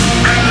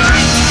 I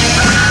might keep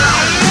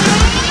on.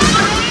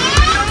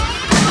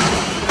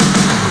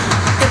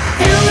 If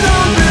you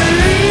don't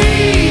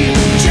believe,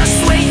 just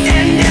wait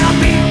and they'll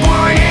be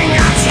pointing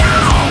at you.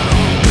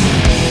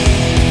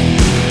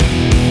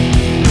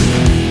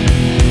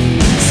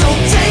 So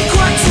take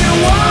what you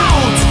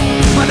want,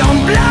 but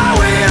don't blow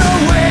it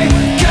away,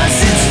 'cause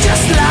it's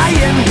just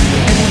lying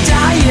and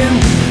dying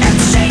and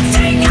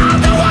chasing all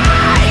the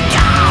way.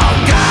 Oh,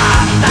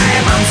 God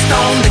damn, I'm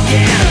stoned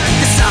again.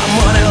 There's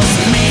someone else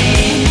in me.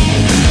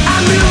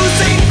 I'm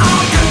losing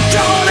all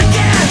control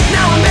again.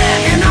 Now I'm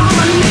begging on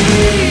my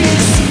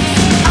knees.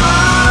 Oh,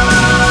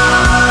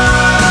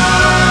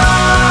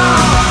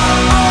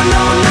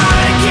 no,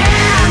 not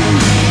again.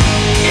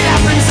 It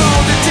happens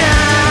all the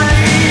time.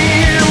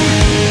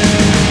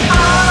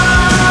 Oh,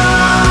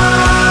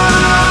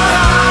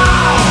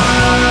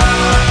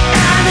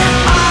 and if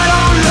I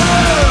don't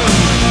love,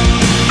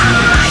 I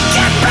might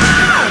get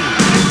burned.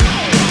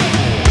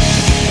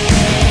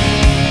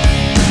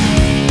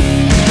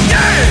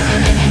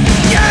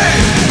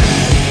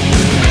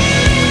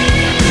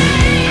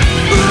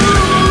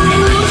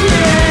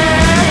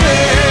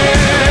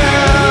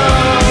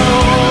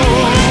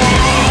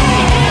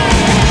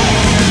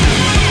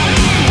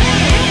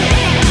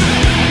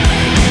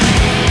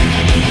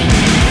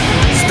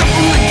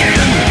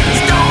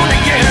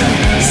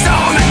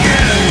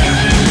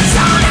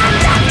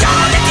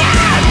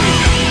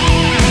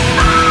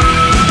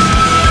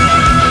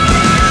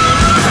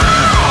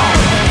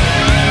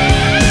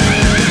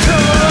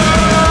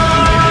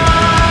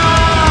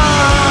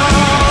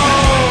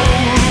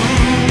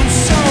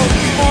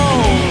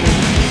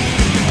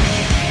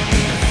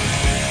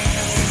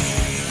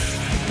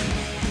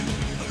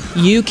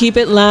 You keep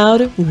it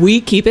loud,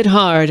 we keep it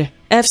hard.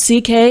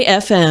 FCK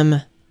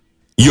FM.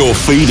 You're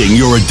feeding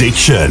your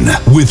addiction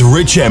with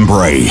Rich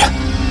Embry.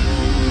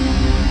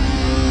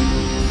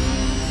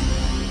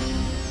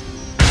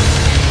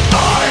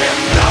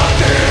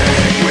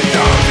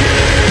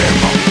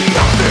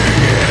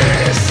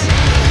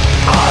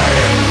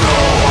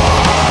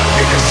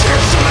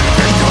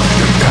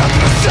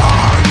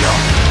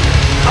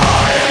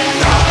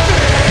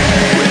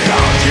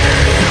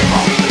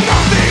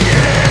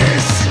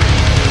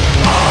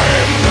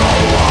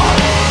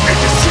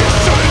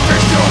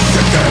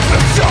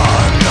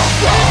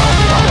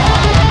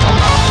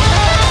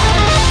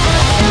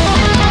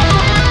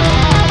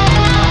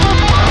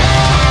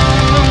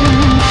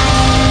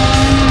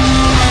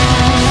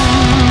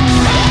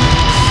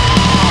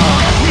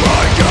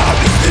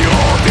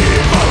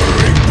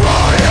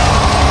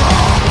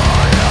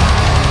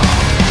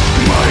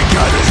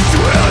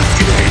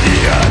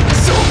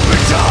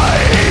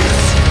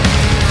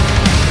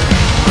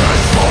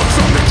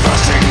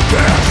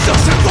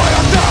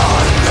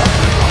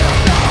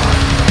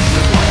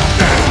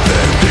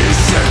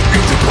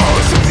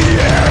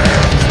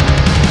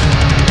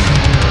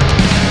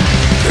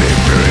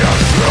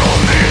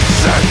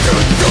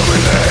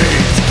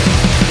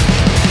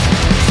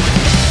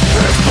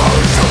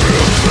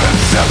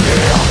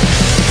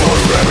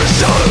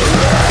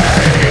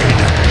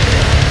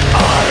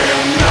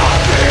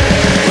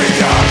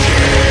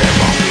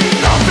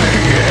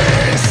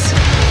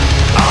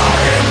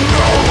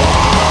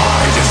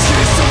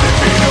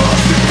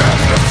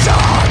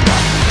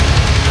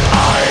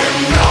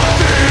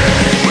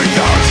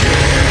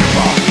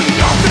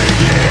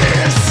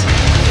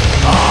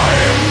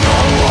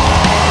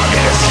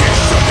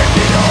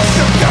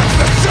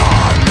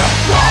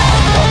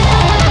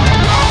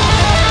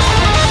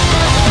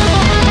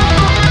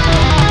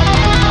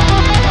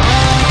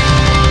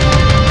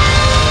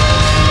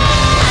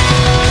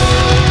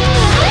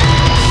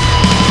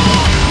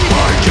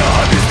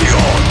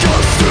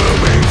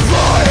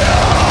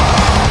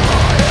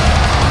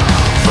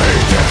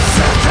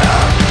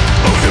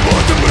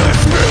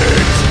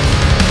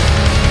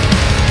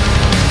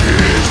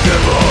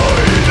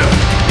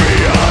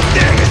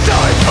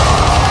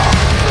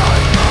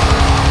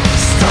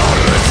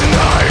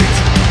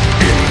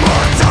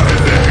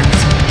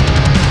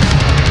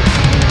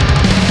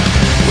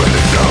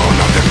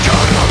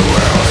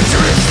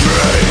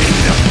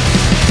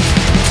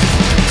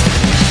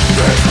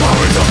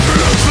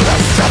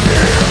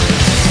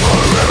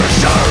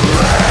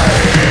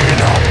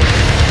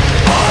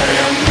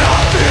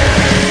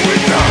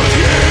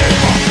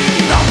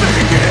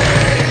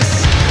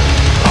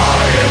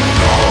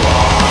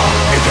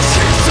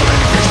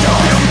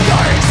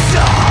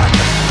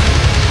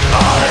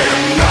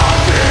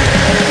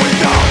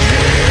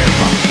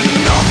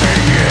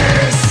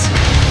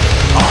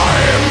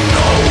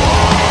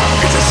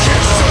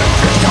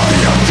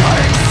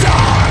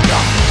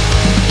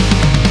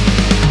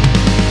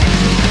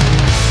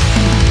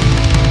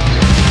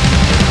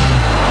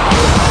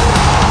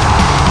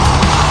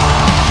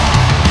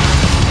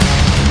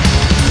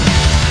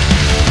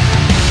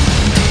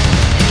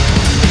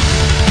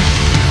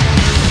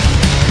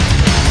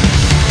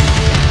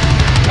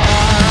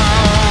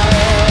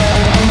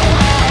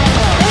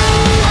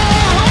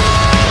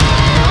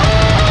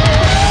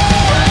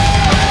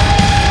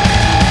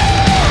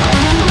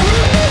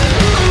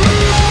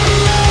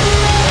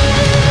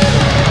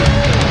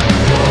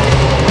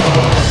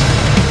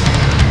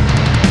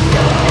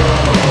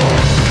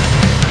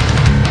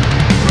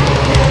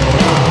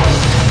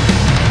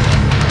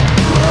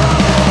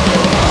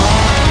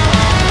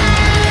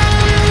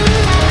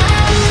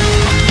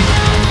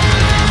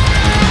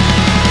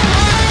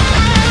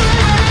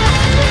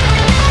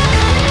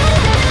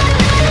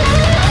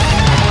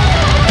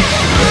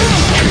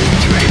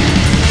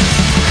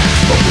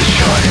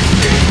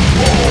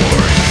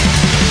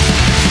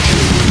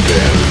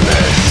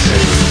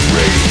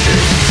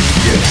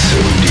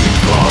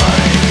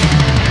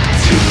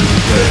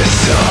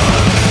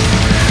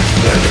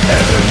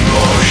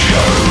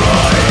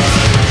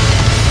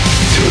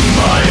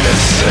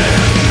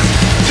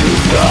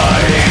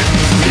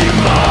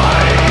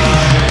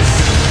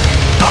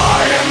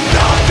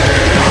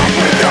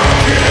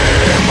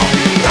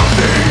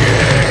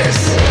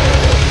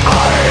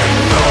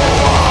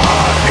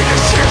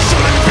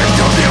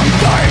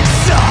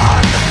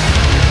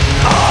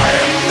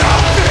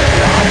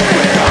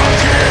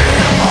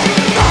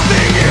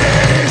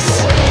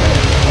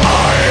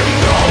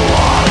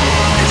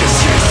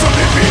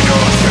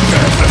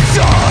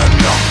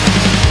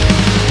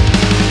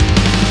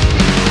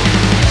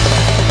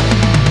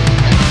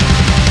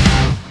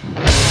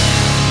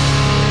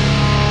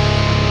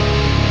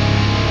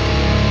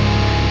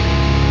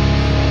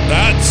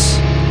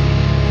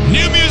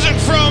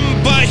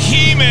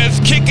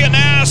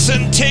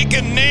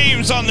 taking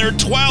names on their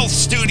 12th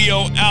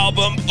studio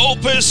album,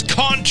 Opus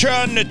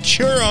Contra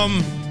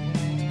Naturam.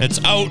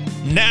 It's out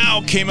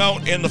now, came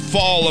out in the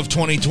fall of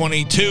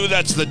 2022.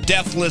 That's The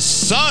Deathless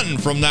Sun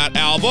from that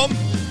album.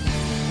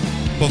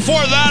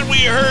 Before that, we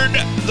heard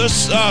the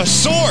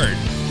Sword,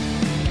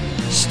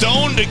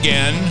 Stoned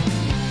Again,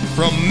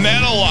 from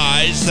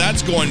Metalize.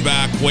 That's going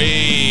back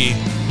way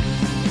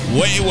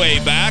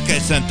back. I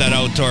sent that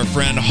out to our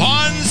friend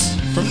Hans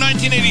from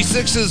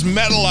 1986's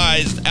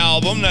Metalized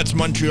album. That's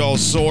Montreal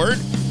Sword.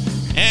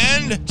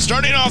 And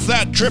starting off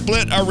that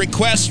triplet, a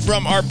request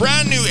from our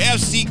brand new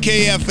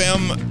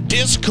FCK-FM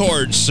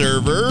Discord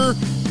server,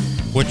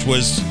 which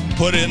was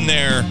put in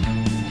there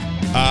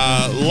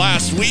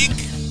last week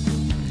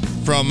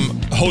from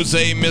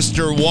Jose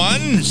Mr.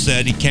 One.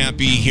 Said he can't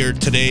be here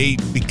today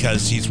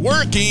because he's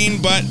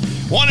working, but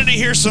wanted to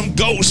hear some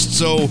Ghost,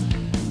 so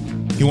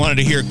he wanted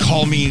to hear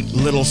Call Me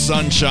Little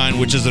Sunshine,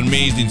 which is an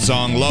amazing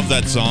song. Love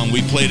that song.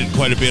 We played it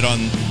quite a bit on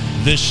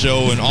this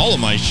show and all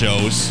of my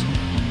shows.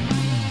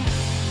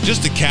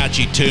 Just a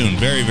catchy tune.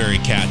 Very, very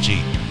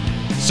catchy.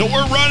 So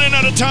we're running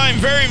out of time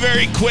very,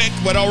 very quick,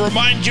 but I'll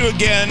remind you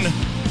again,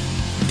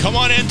 come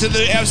on into the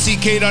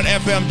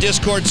FCK.FM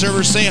Discord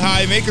server, say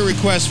hi, make a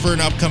request for an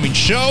upcoming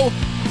show.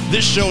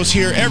 This show's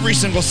here every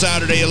single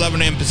Saturday,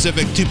 11 a.m.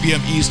 Pacific, 2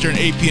 p.m. Eastern,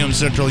 8 p.m.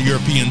 Central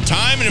European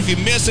Time. And if you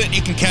miss it,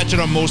 you can catch it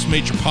on most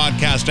major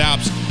podcast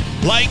apps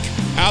like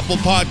Apple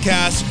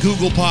Podcasts,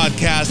 Google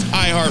Podcasts,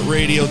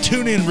 iHeartRadio,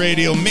 TuneIn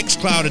Radio,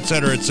 Mixcloud,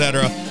 etc.,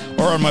 etc.,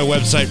 or on my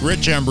website,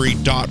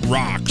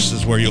 richembry.rocks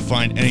is where you'll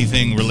find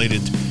anything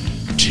related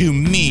to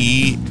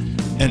me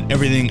and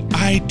everything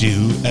I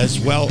do, as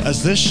well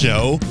as this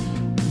show.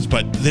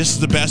 But this is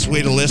the best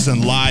way to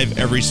listen live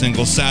every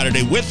single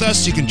Saturday with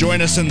us. You can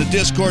join us in the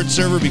Discord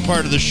server, be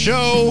part of the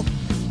show,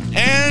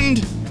 and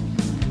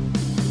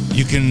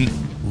you can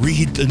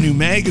read the new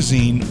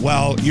magazine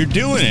while you're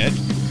doing it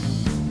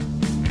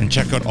and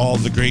check out all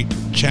the great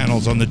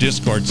channels on the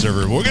Discord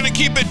server. We're going to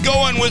keep it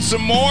going with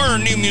some more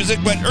new music,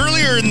 but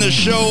earlier in the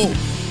show,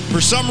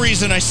 for some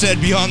reason I said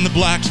Beyond the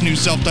Black's new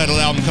self-titled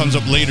album comes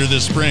up later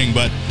this spring,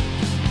 but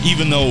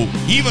even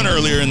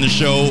earlier in the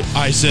show,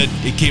 I said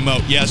it came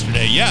out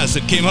yesterday. Yes,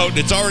 it came out.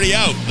 It's already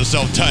out, the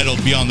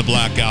self-titled Beyond the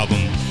Black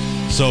album.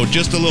 So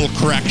just a little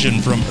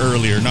correction from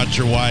earlier. Not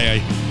sure why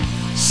I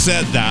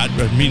said that,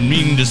 but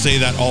meaning to say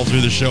that all through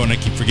the show, and I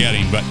keep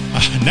forgetting. But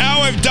now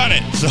I've done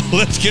it. So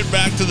let's get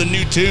back to the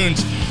new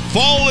tunes.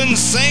 Fallen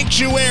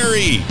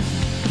Sanctuary,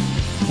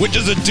 which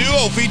is a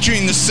duo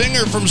featuring the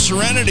singer from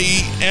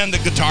Serenity and the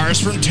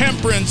guitarist from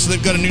Temperance.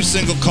 They've got a new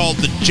single called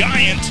The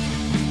Giant.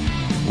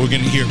 We're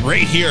going to hear it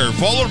right here,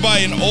 followed by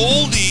an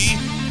oldie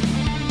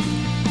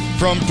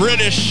from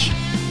British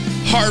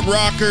hard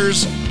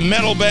rockers,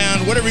 metal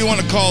band, whatever you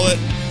want to call it,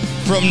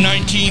 from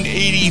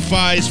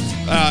 1985's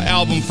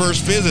album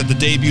First Visit, the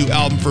debut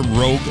album from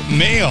Rogue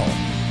Male.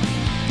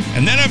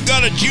 And then I've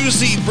got a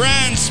juicy,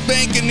 brand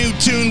spanking new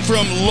tune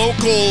from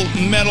local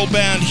metal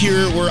band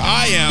here where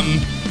I am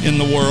in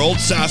the world,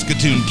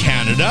 Saskatoon,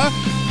 Canada.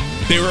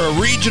 They were a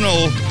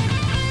regional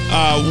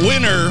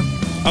winner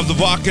of the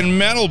Vaughan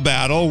Metal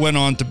Battle, went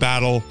on to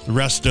battle the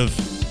rest of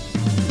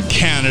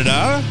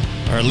Canada,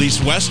 or at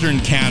least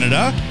Western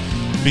Canada,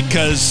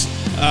 because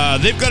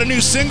they've got a new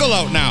single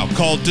out now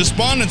called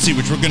Despondency,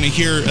 which we're going to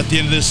hear at the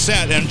end of this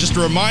set. And just a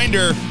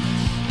reminder,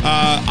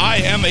 I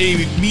am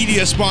a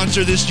media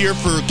sponsor this year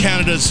for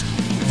Canada's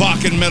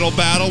Vaughan Metal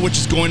Battle, which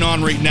is going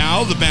on right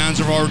now. The bands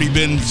have already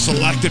been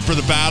selected for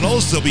the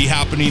battles. They'll be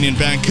happening in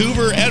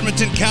Vancouver,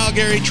 Edmonton,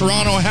 Calgary,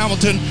 Toronto,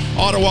 Hamilton,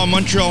 Ottawa,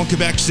 Montreal, and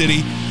Quebec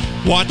City.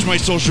 Watch my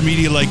social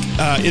media like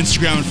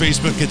Instagram and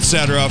Facebook,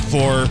 etc.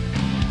 for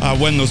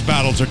when those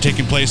battles are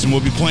taking place, and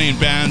we'll be playing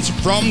bands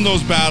from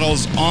those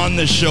battles on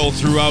the show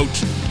throughout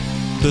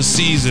the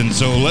season.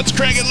 So let's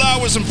crank it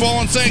loud with some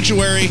Fallen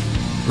Sanctuary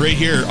right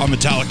here on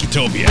Metallic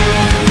Utopia.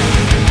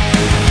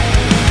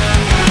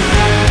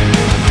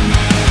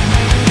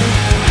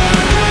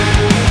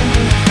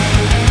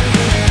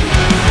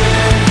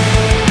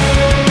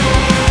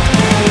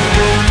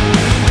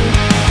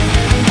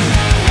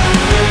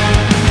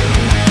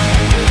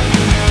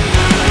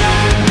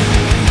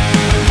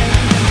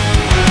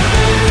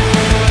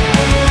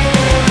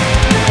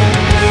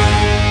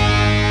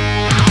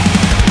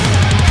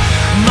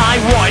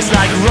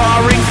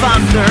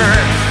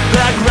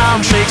 The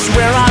ground shakes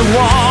where I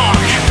walk.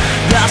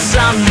 The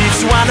sun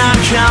leaves when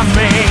I'm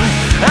coming,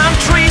 and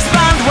trees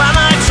bend when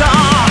I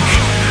talk.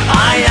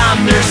 I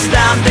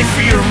understand they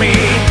fear me,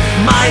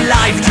 my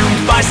life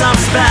doomed by some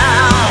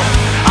spell.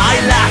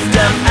 I left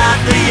them at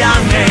the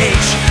young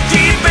age,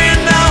 deep in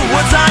the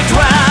woods I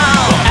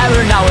dwell.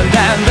 Every now and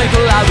then they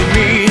collide with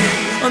me,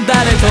 and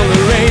then I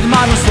tolerate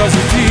my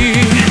monstrosity.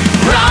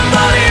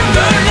 Rumble in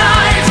the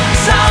night,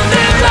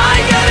 sounding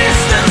like a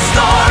distant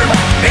storm.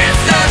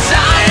 It's the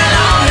giant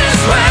on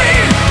his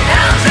way,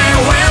 and they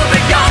will be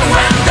gone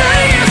when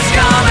day is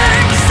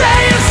coming.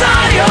 Stay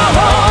inside your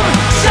home,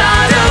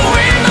 shut the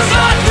windows,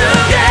 lock the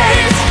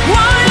gates.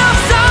 Wind up,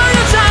 start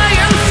the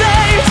giant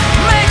safe,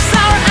 makes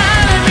our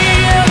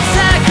enemy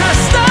attack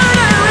us, turn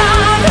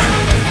around.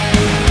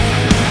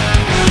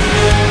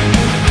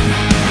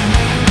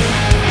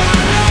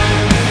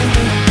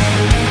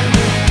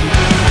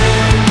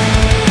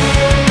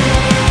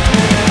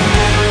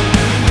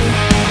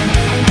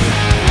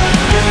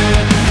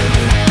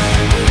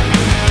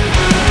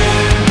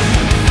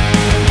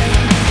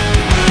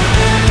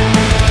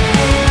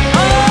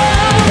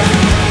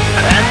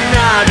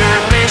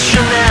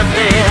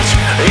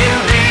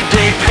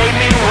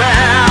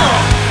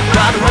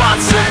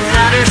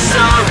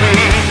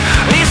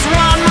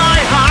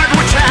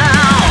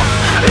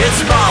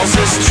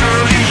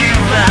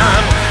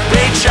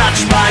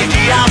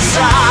 the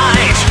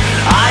outside.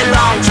 I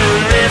long to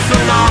live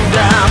among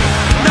them.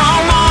 No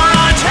more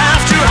I'd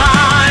have to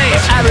hide.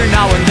 Every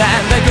now and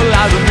then they go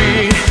loud with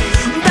me.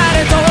 That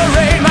it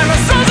tolerate my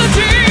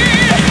monstrosity.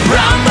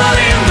 Rumble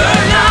in the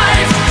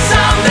night,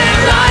 sounding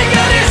like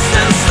a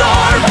distant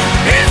storm.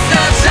 It's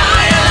the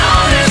giant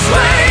on its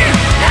way,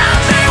 and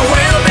they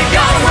will be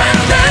gone when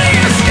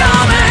day is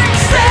coming.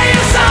 Stay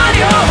inside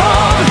your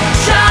home,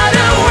 shut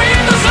the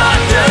windows, lock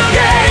the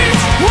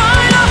gates.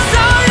 Wind up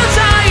sound the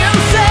giant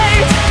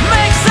state,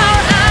 makes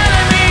our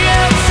enemy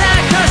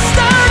attack us,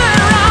 turn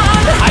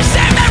around. I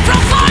save them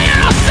from fire,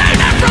 I save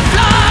them from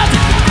flood.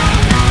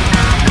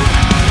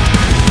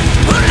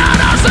 But not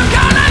us are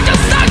gonna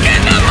just stuck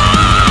in the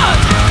mud.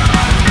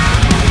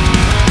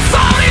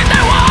 Fall in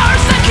the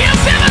wars and kill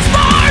civil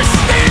spores.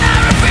 They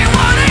never been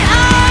what they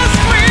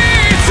asked me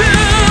to.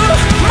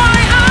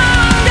 My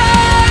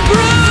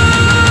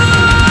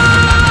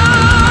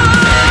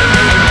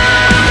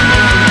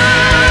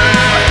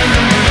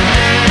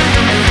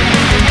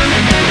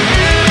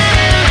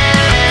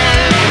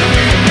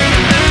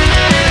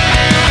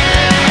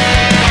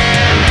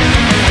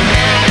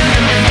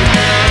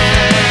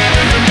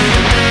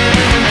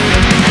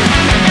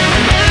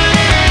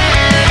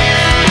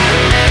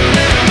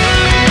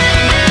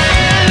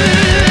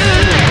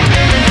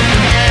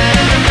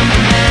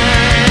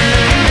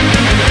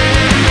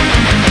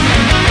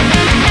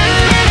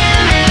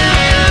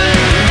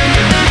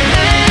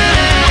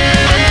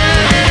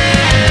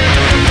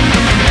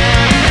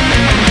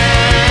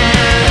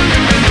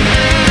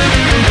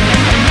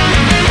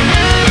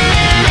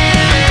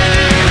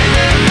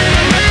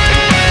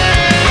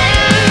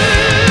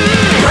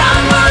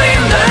rumble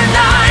in the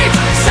night,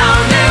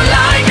 sounding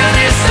like a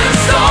distant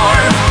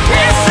storm.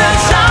 It's a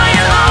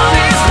giant on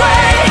its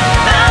way,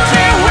 and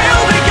it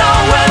will be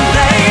gone when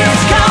day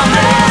is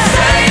coming.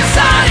 Stay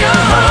inside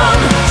your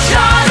home,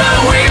 shut the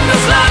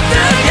windows, lock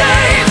the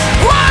gates.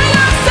 While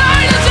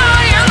outside the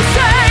giant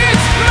state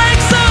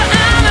makes the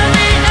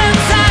enemy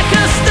attack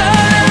us,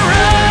 turn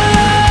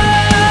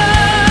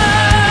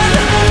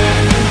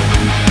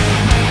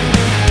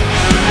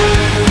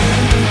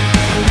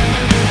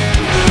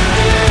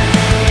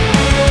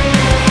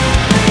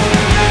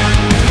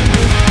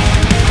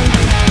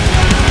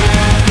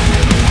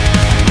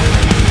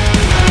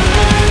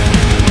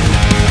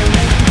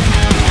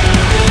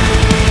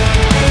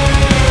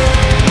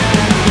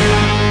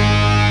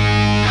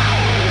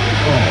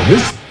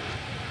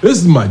This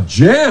is my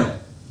jam.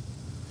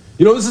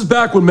 You know, this is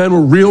back when men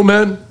were real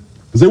men,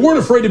 because they weren't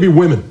afraid to be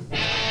women.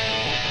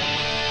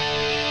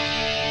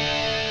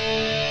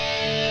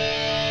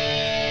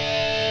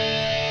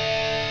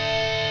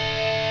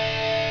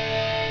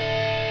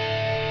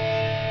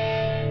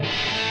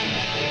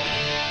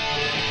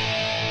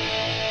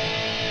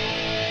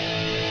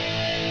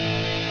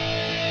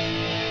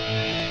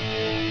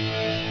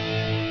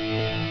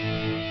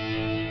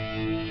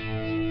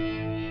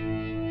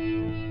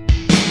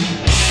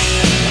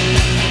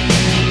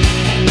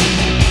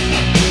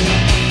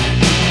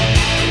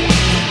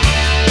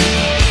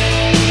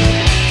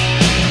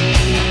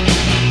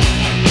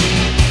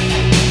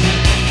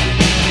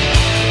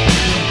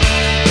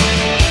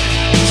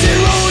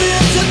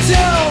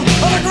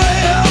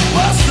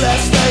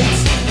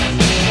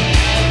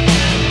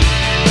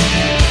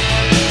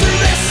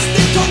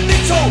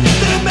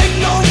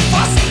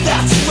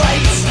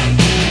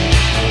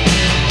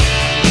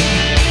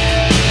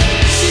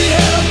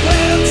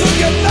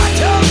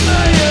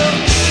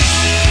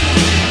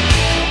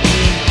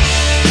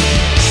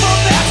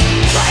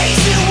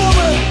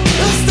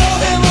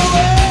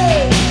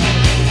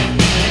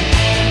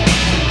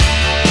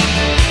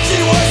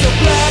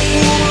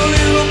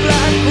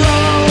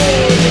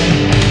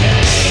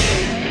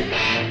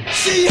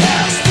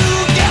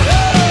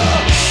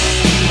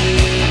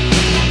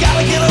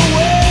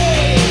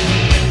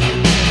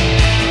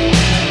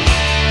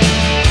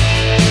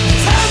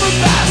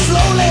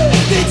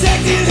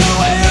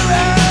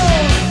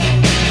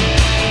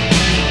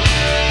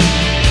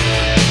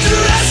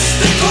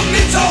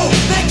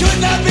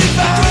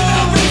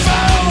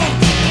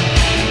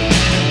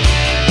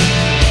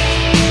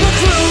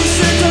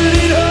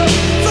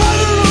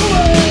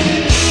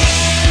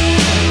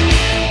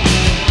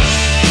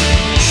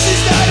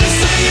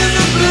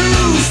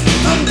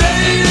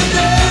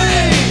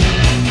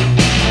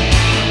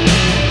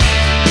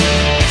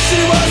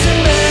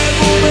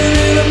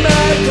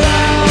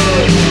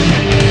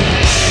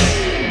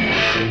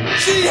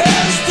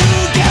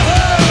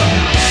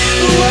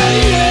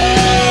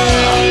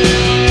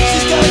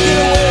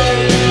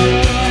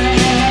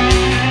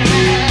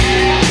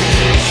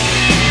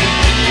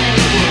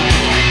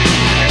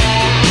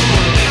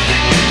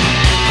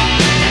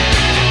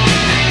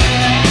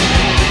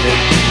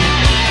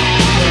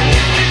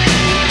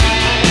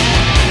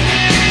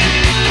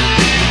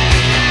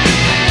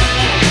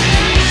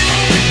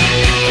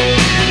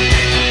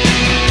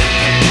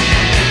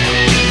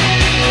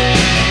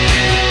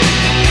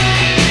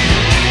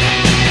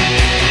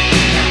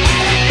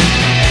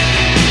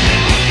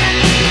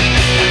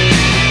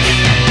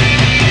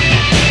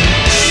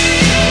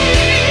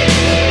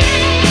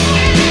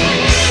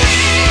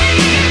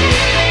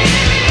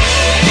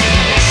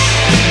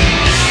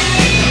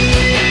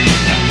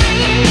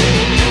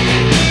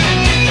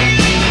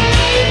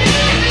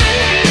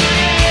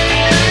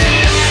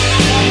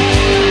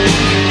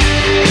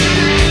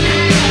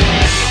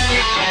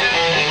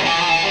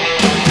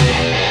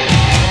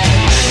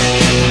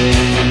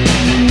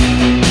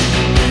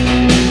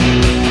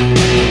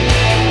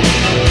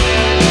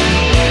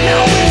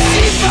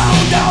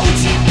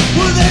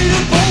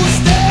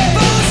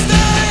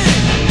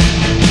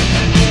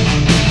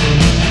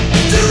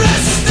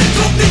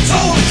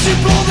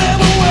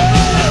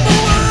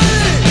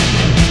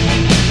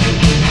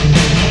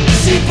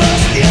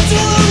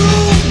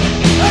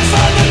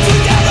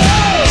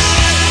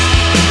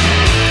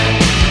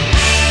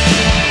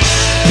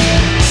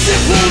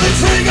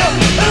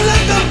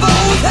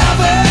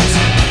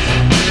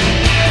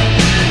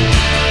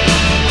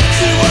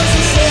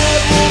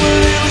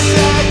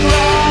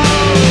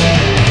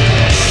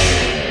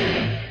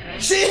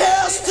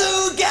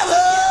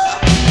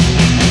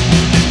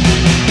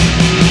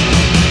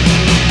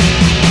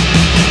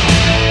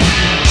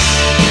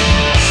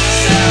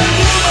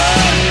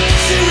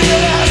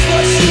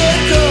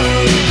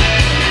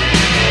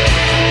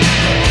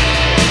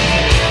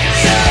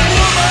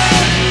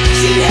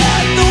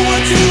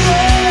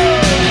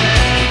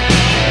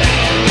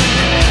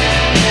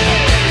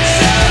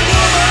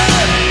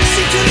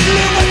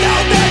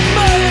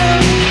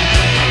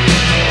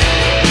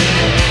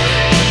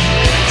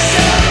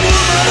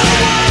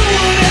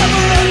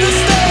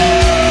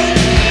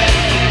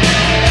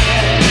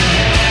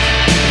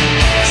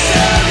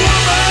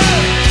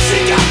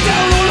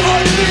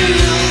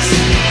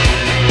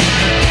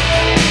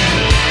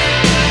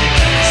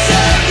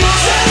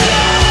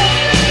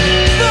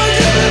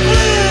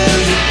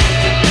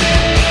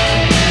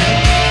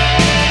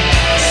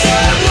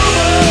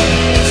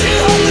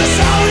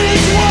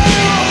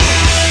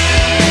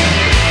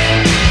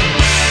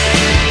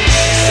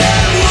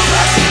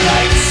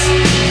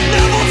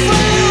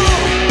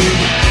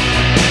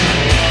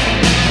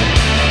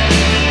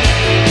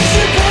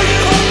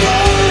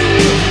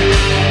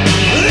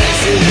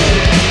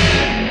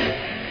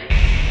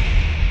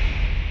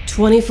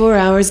 24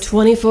 hours,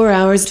 24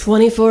 hours,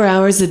 24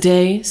 hours a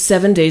day,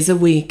 7 days a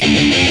week.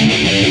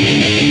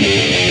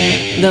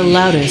 The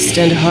loudest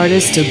and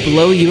hardest to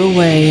blow you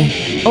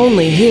away.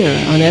 Only here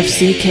on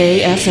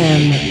FCK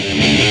FM.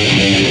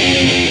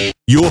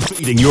 You're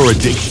feeding your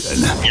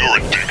addiction.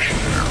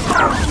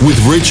 With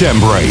Rich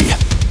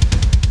Embry.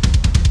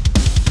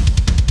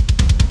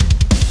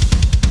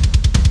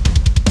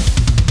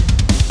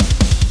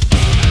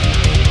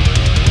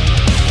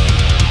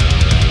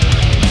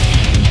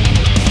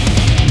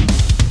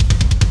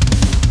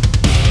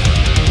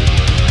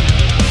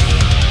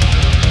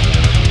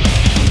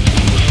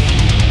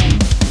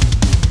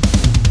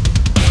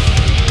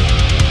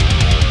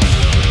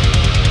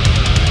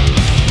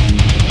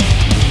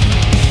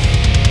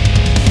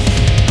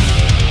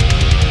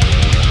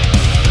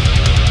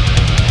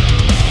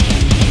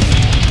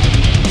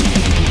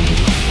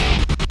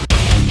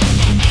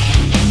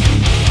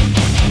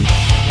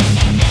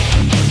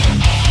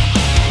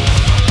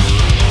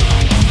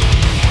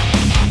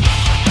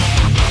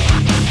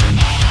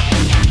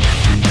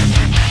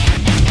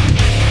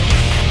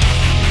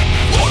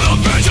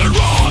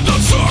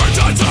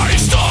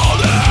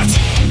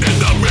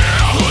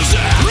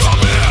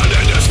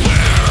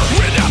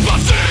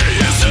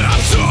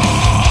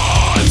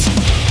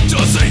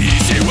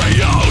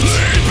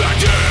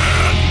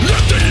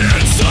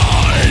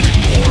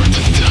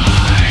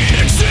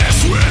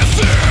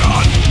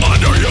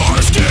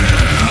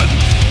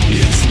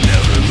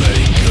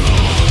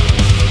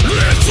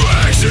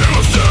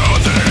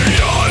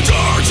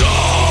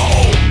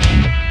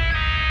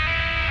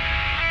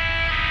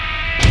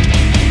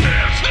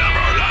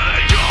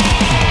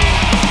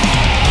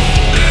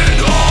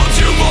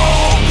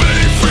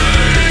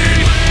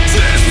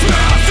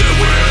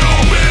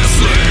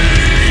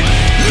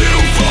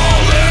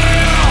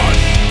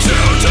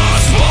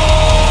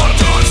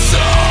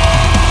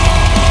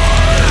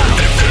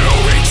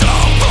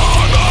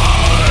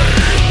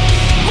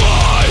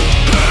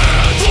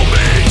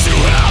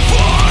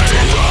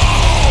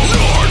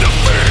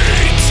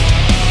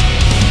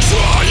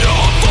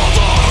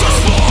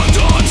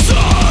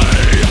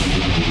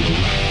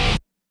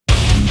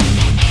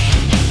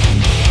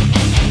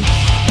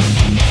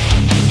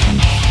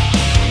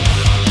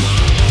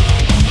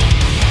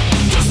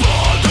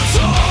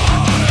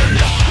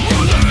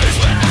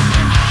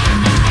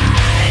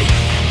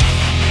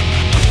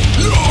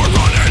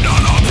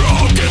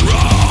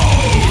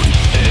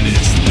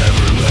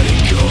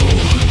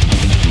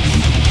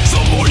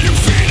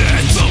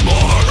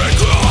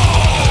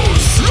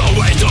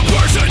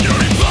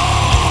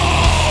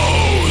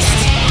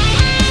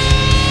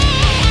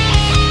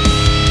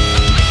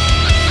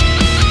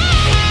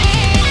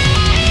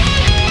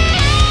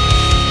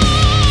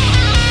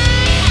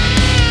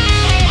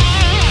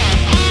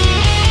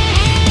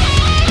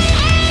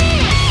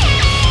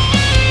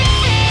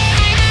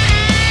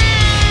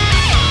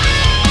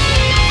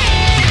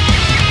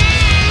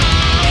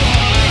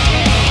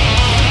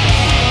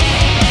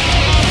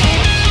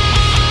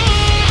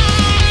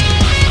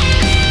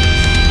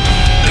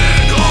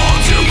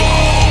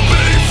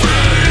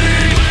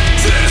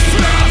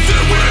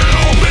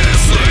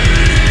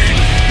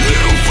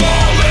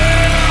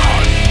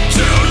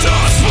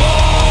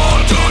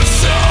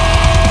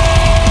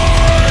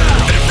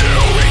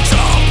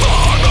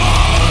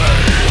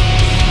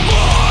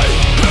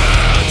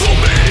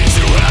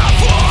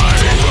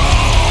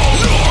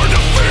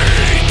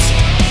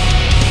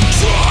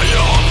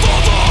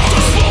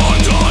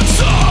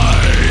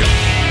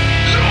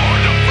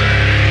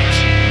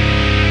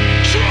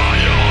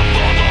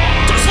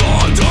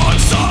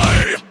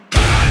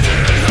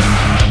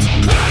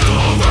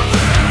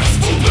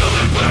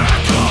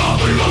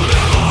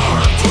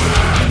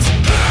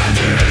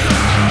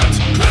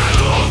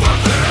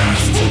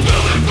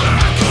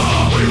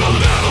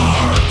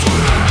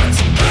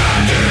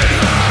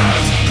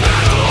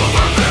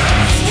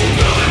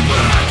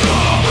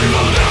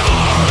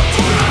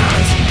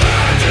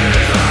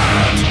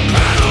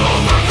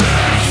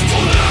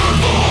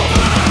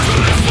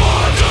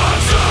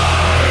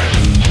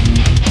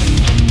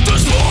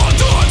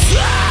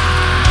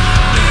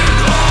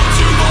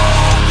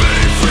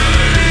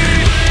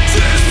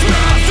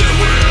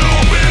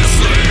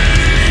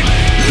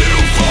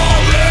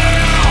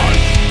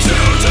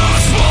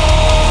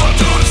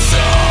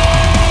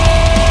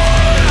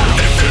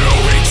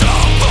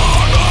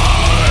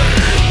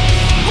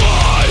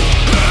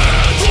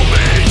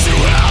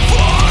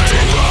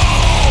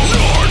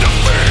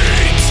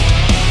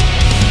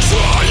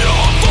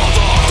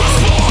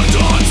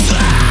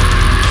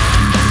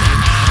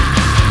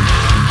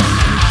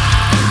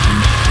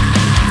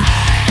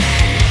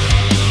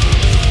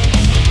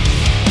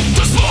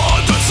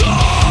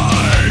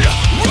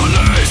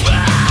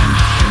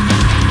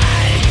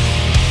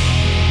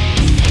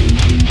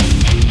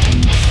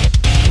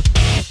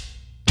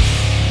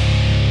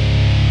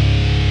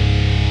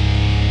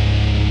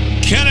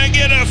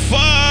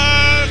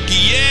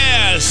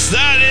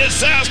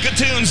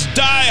 Saskatoon's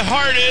Die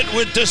Hearted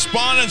with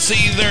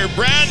Despondency. Their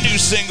brand new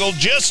single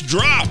just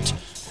dropped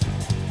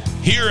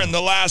here in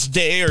the last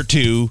day or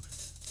two.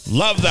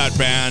 Love that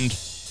band.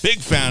 Big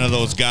fan of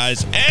those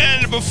guys.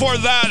 And before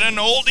that, an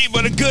oldie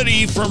but a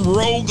goodie from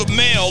Rogue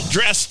Male,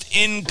 Dressed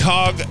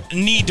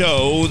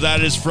Incognito.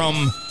 That is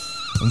from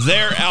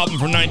their album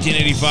from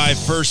 1985,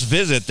 First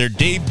Visit, their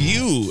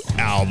debut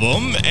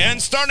album.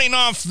 And starting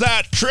off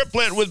that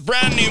triplet with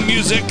brand new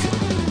music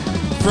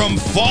from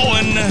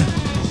Fallen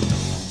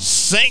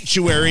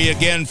Sanctuary,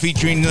 again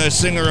featuring the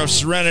singer of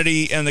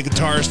Serenity and the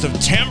guitarist of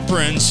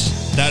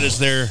Temperance. That is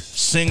their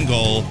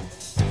single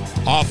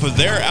off of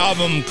their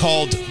album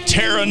called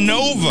Terra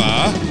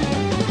Nova,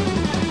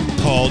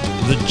 called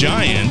The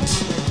Giant.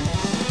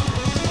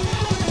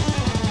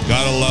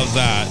 Gotta love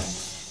that.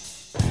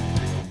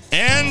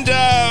 And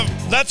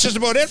that's just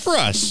about it for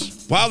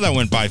us. Wow, that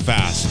went by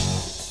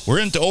fast. We're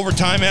into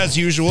overtime as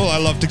usual. I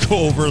love to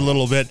go over a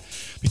little bit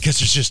because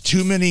there's just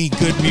too many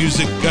good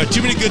music,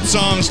 too many good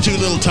songs, too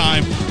little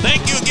time.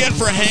 Thank you again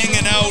for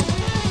hanging out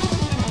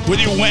with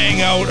your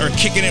wang out or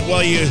kicking it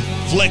while you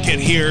flick it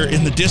here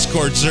in the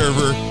Discord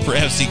server for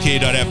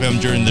FCK.FM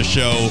during the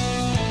show.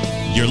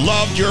 You're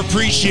loved, you're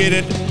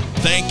appreciated.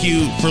 Thank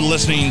you for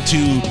listening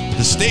to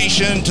the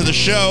station, to the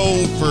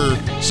show, for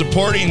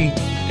supporting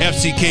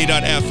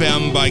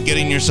FCK.FM by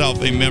getting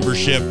yourself a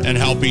membership and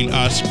helping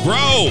us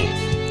grow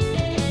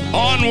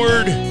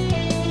onward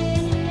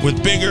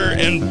with bigger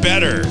and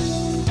better.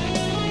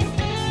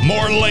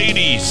 More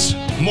ladies,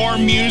 more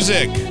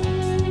music,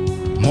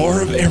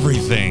 more of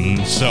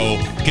everything. So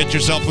get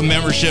yourself a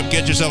membership,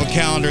 get yourself a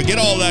calendar, get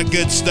all that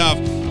good stuff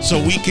so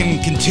we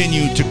can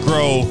continue to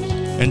grow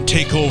and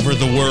take over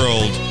the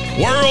world.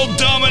 World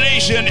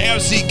domination,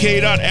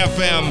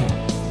 FCK.FM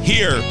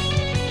here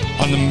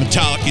on the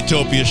Metallic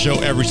Utopia show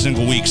every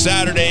single week.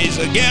 Saturdays,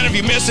 again, if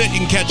you miss it, you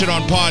can catch it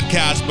on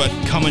podcast, but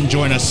come and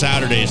join us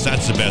Saturdays.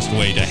 That's the best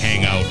way to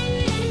hang out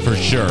for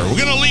sure. We're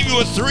going to leave you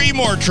with 3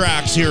 more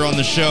tracks here on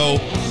the show.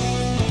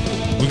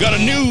 We got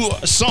a new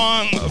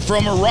song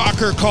from a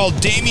rocker called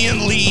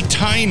Damian Lee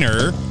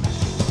Tyner.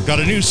 Got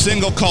a new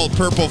single called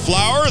Purple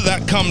Flower.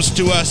 That comes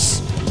to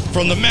us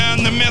from the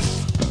man, the myth,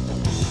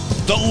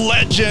 the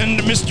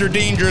legend, Mr.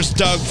 Dangerous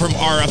Doug from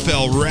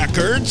RFL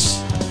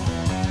Records.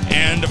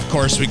 And, of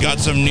course, we got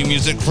some new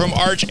music from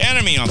Arch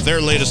Enemy off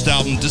their latest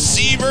album,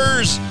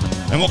 Deceivers.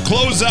 And we'll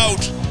close out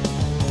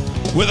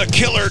with a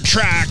killer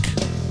track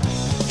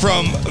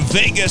from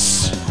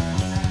Vegas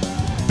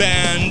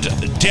band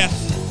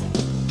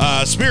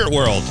Spirit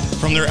World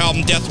from their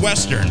album Death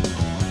Western,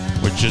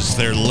 which is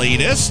their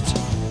latest,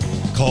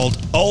 called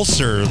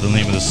Ulcer, the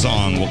name of the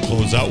song we'll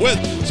close out with.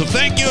 So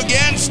thank you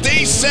again.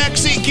 Stay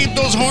sexy. Keep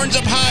those horns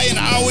up high and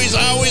always,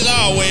 always,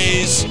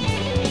 always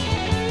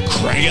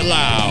crank it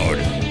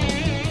loud.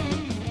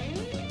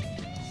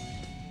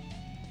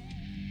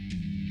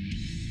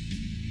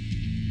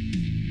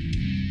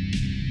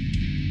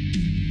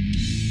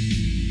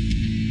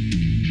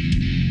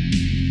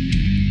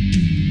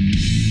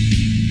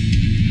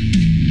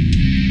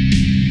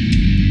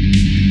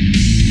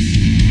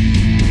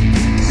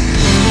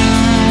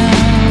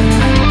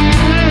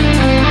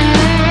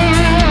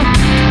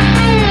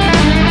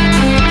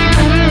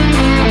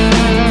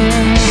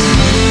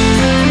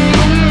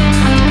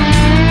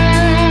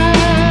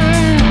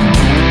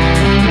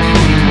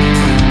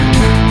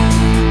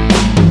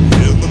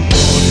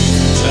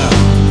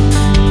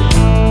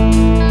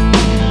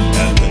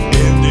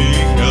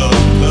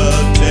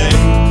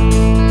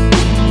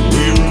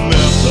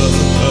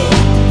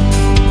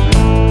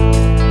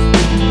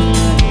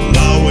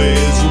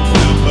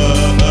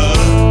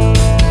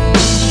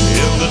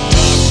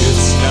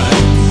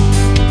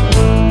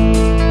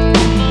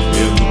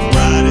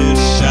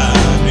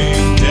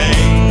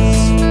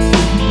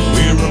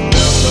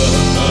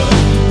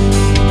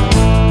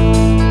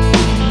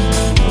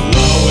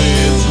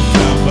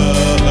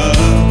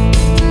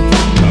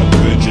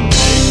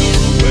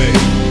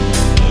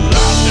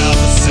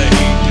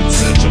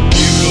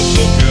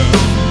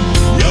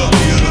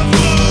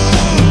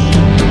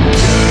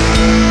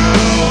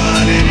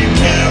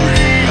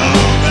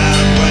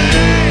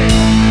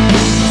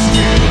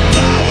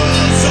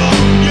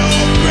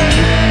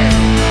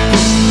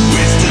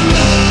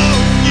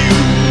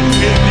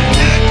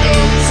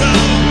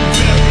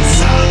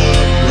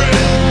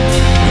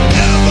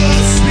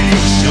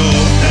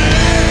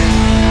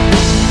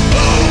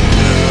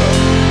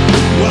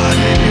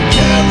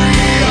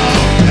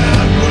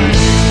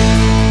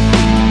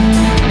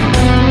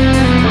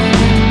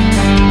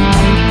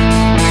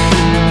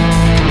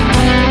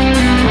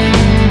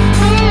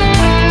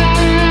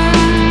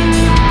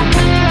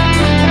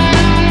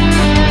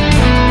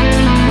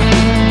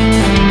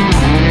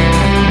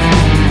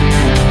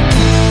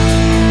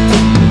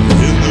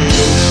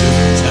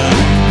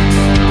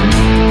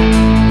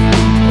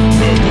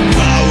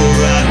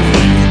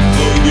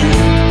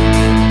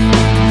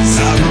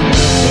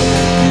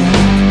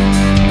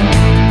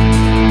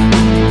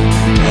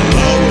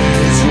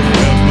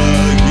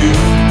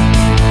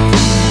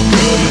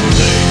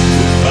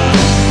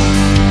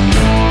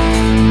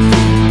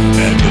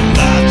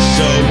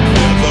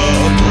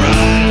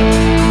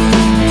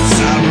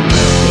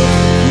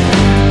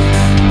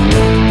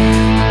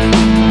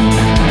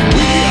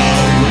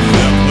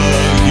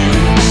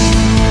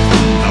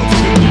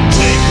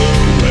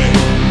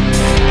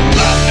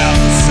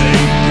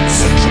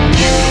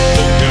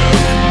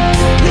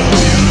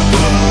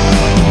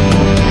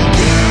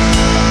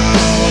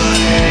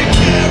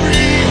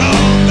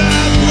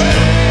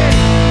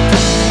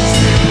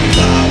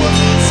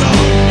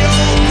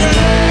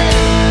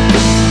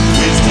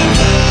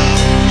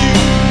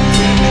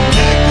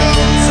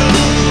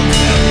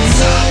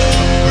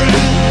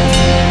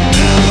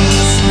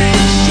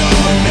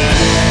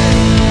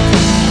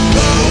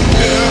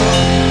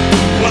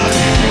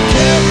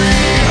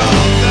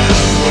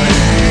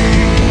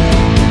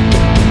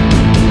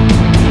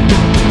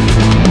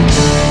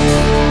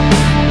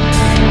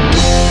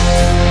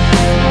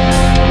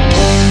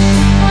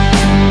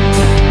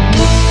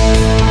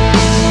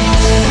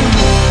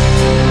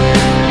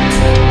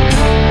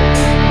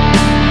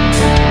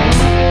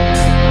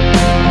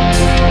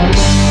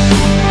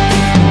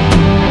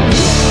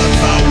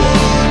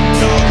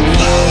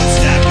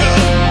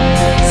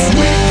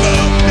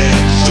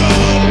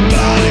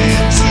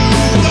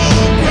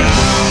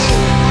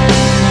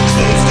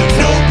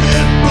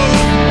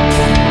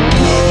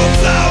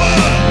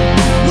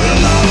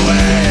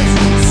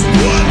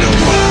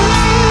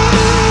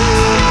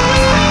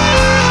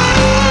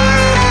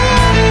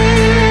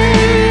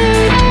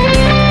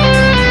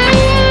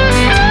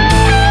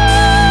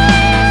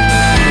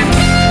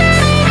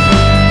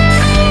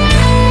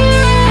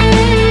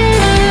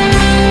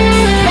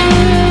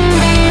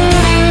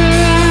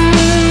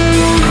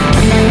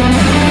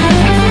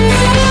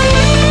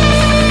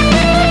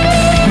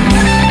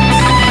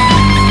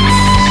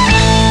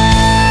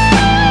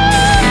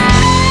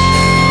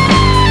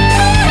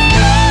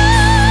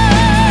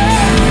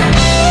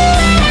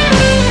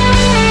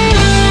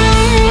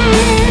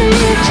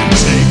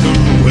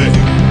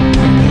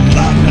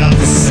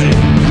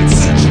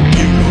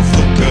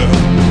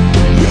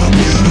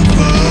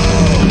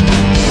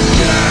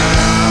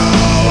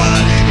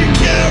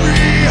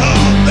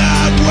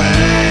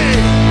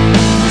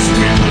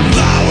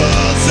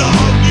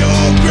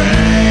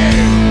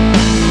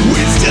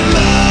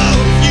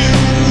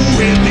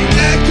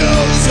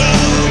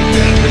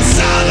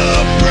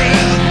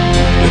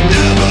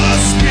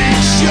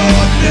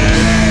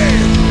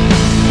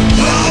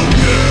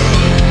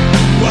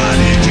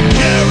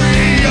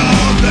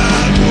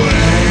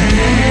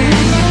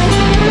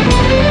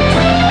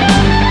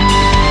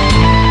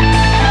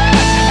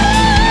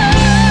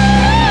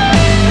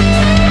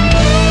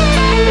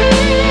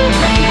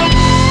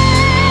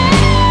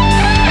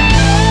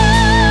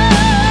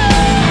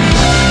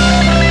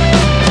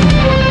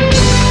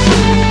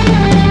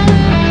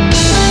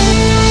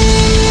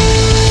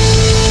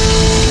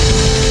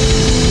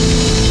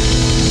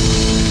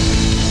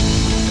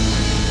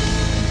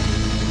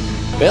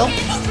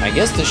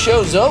 guess the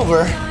show's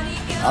over.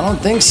 I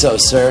don't think so,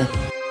 sir.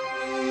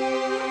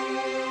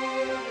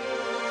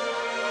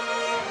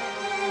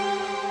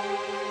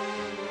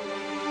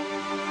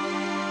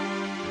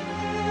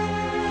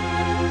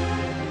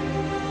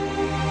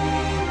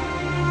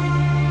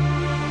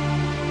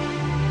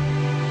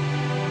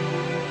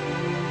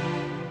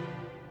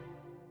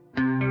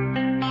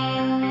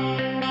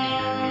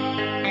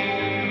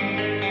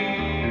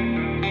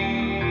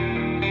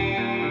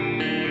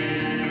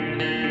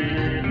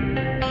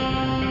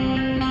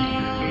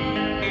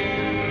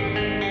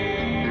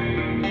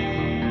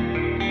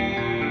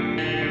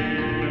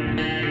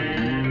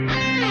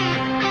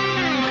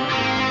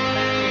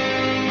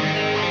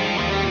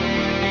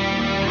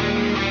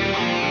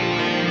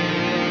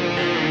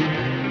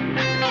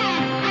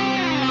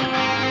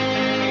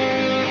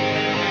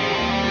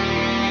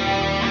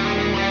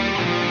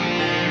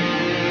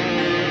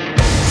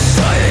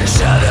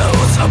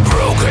 Shadows, a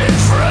broken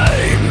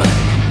frame,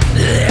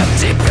 the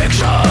empty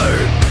picture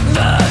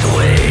that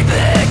we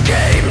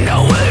became.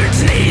 No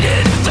words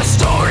needed, the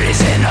stories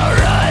in our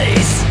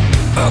eyes,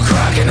 a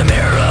crack in the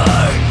mirror,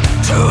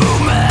 too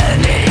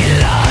many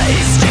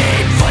lies.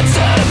 Deep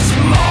footsteps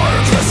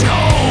mark the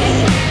snow,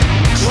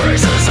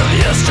 traces of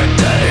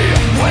yesterday,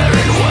 where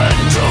it went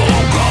to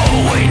go.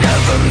 We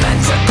never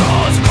meant to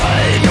cause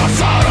pain or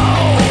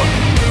sorrow.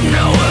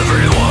 Now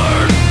every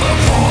word a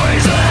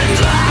poisoned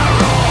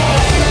arrow.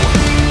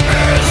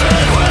 Is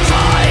it worth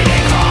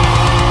fighting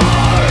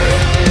for?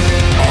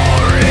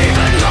 Or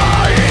even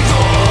dying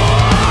for?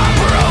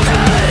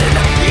 Broken,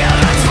 yet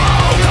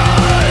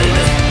unspoken.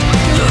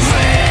 The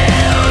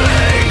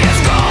feeling is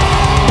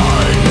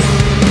gone.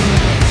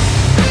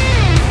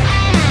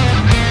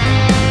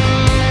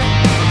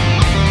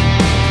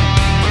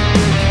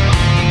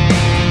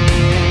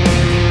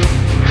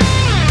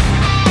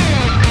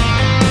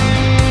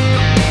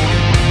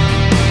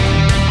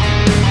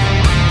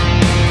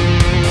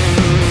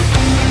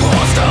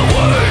 Lost our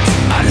words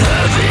and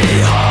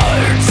heavy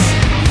hearts.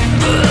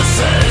 This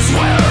is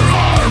where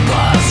our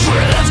paths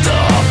drift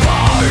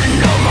apart.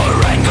 No more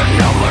anger,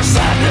 no more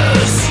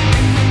sadness.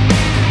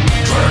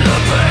 Turn the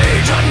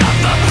page and not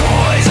the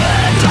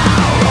poisoned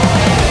arrow.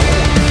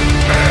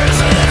 Is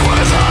it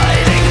worth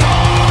fighting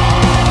for?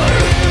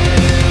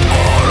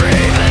 Or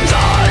even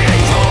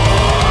dying for?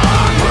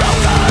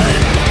 Broken,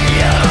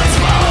 yet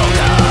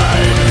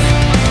unspoken.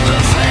 The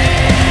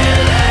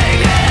feeling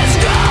is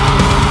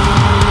gone.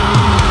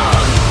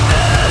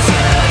 Is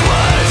it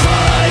worth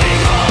fighting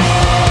for?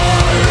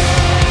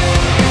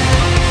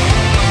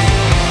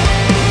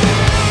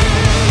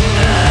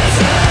 Is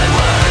it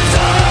worth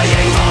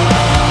dying for?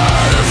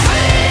 The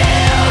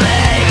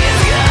feeling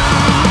is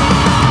gone.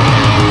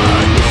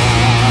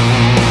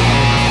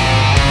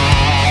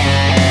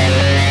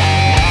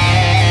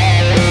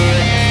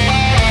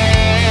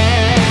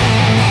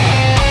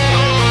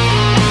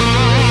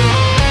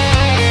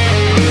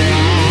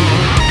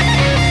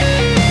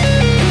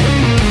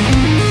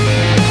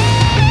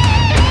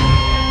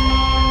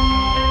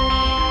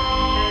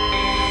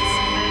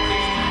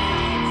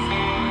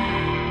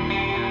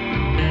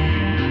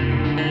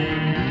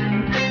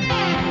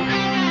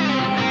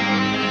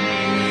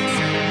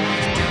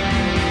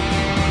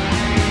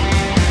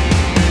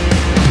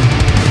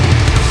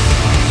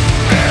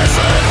 Is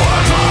it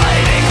worth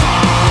fighting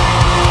for?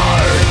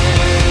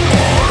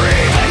 Or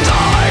even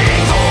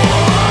dying for?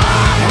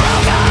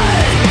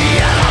 Broken,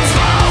 yet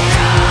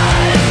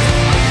unspoken.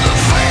 The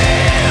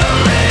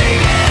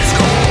feeling is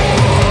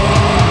gone.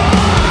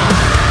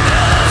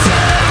 Is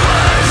it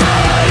worth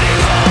fighting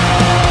for?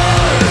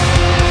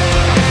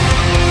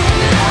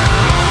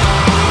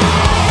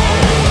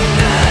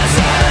 Is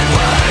it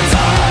worth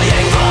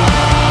dying for?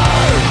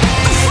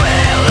 The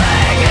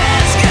feeling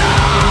is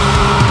gone.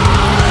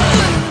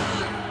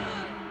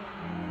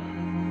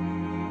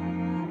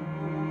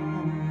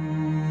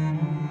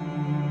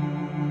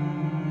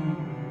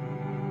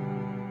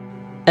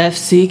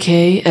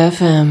 FCK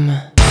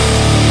FM.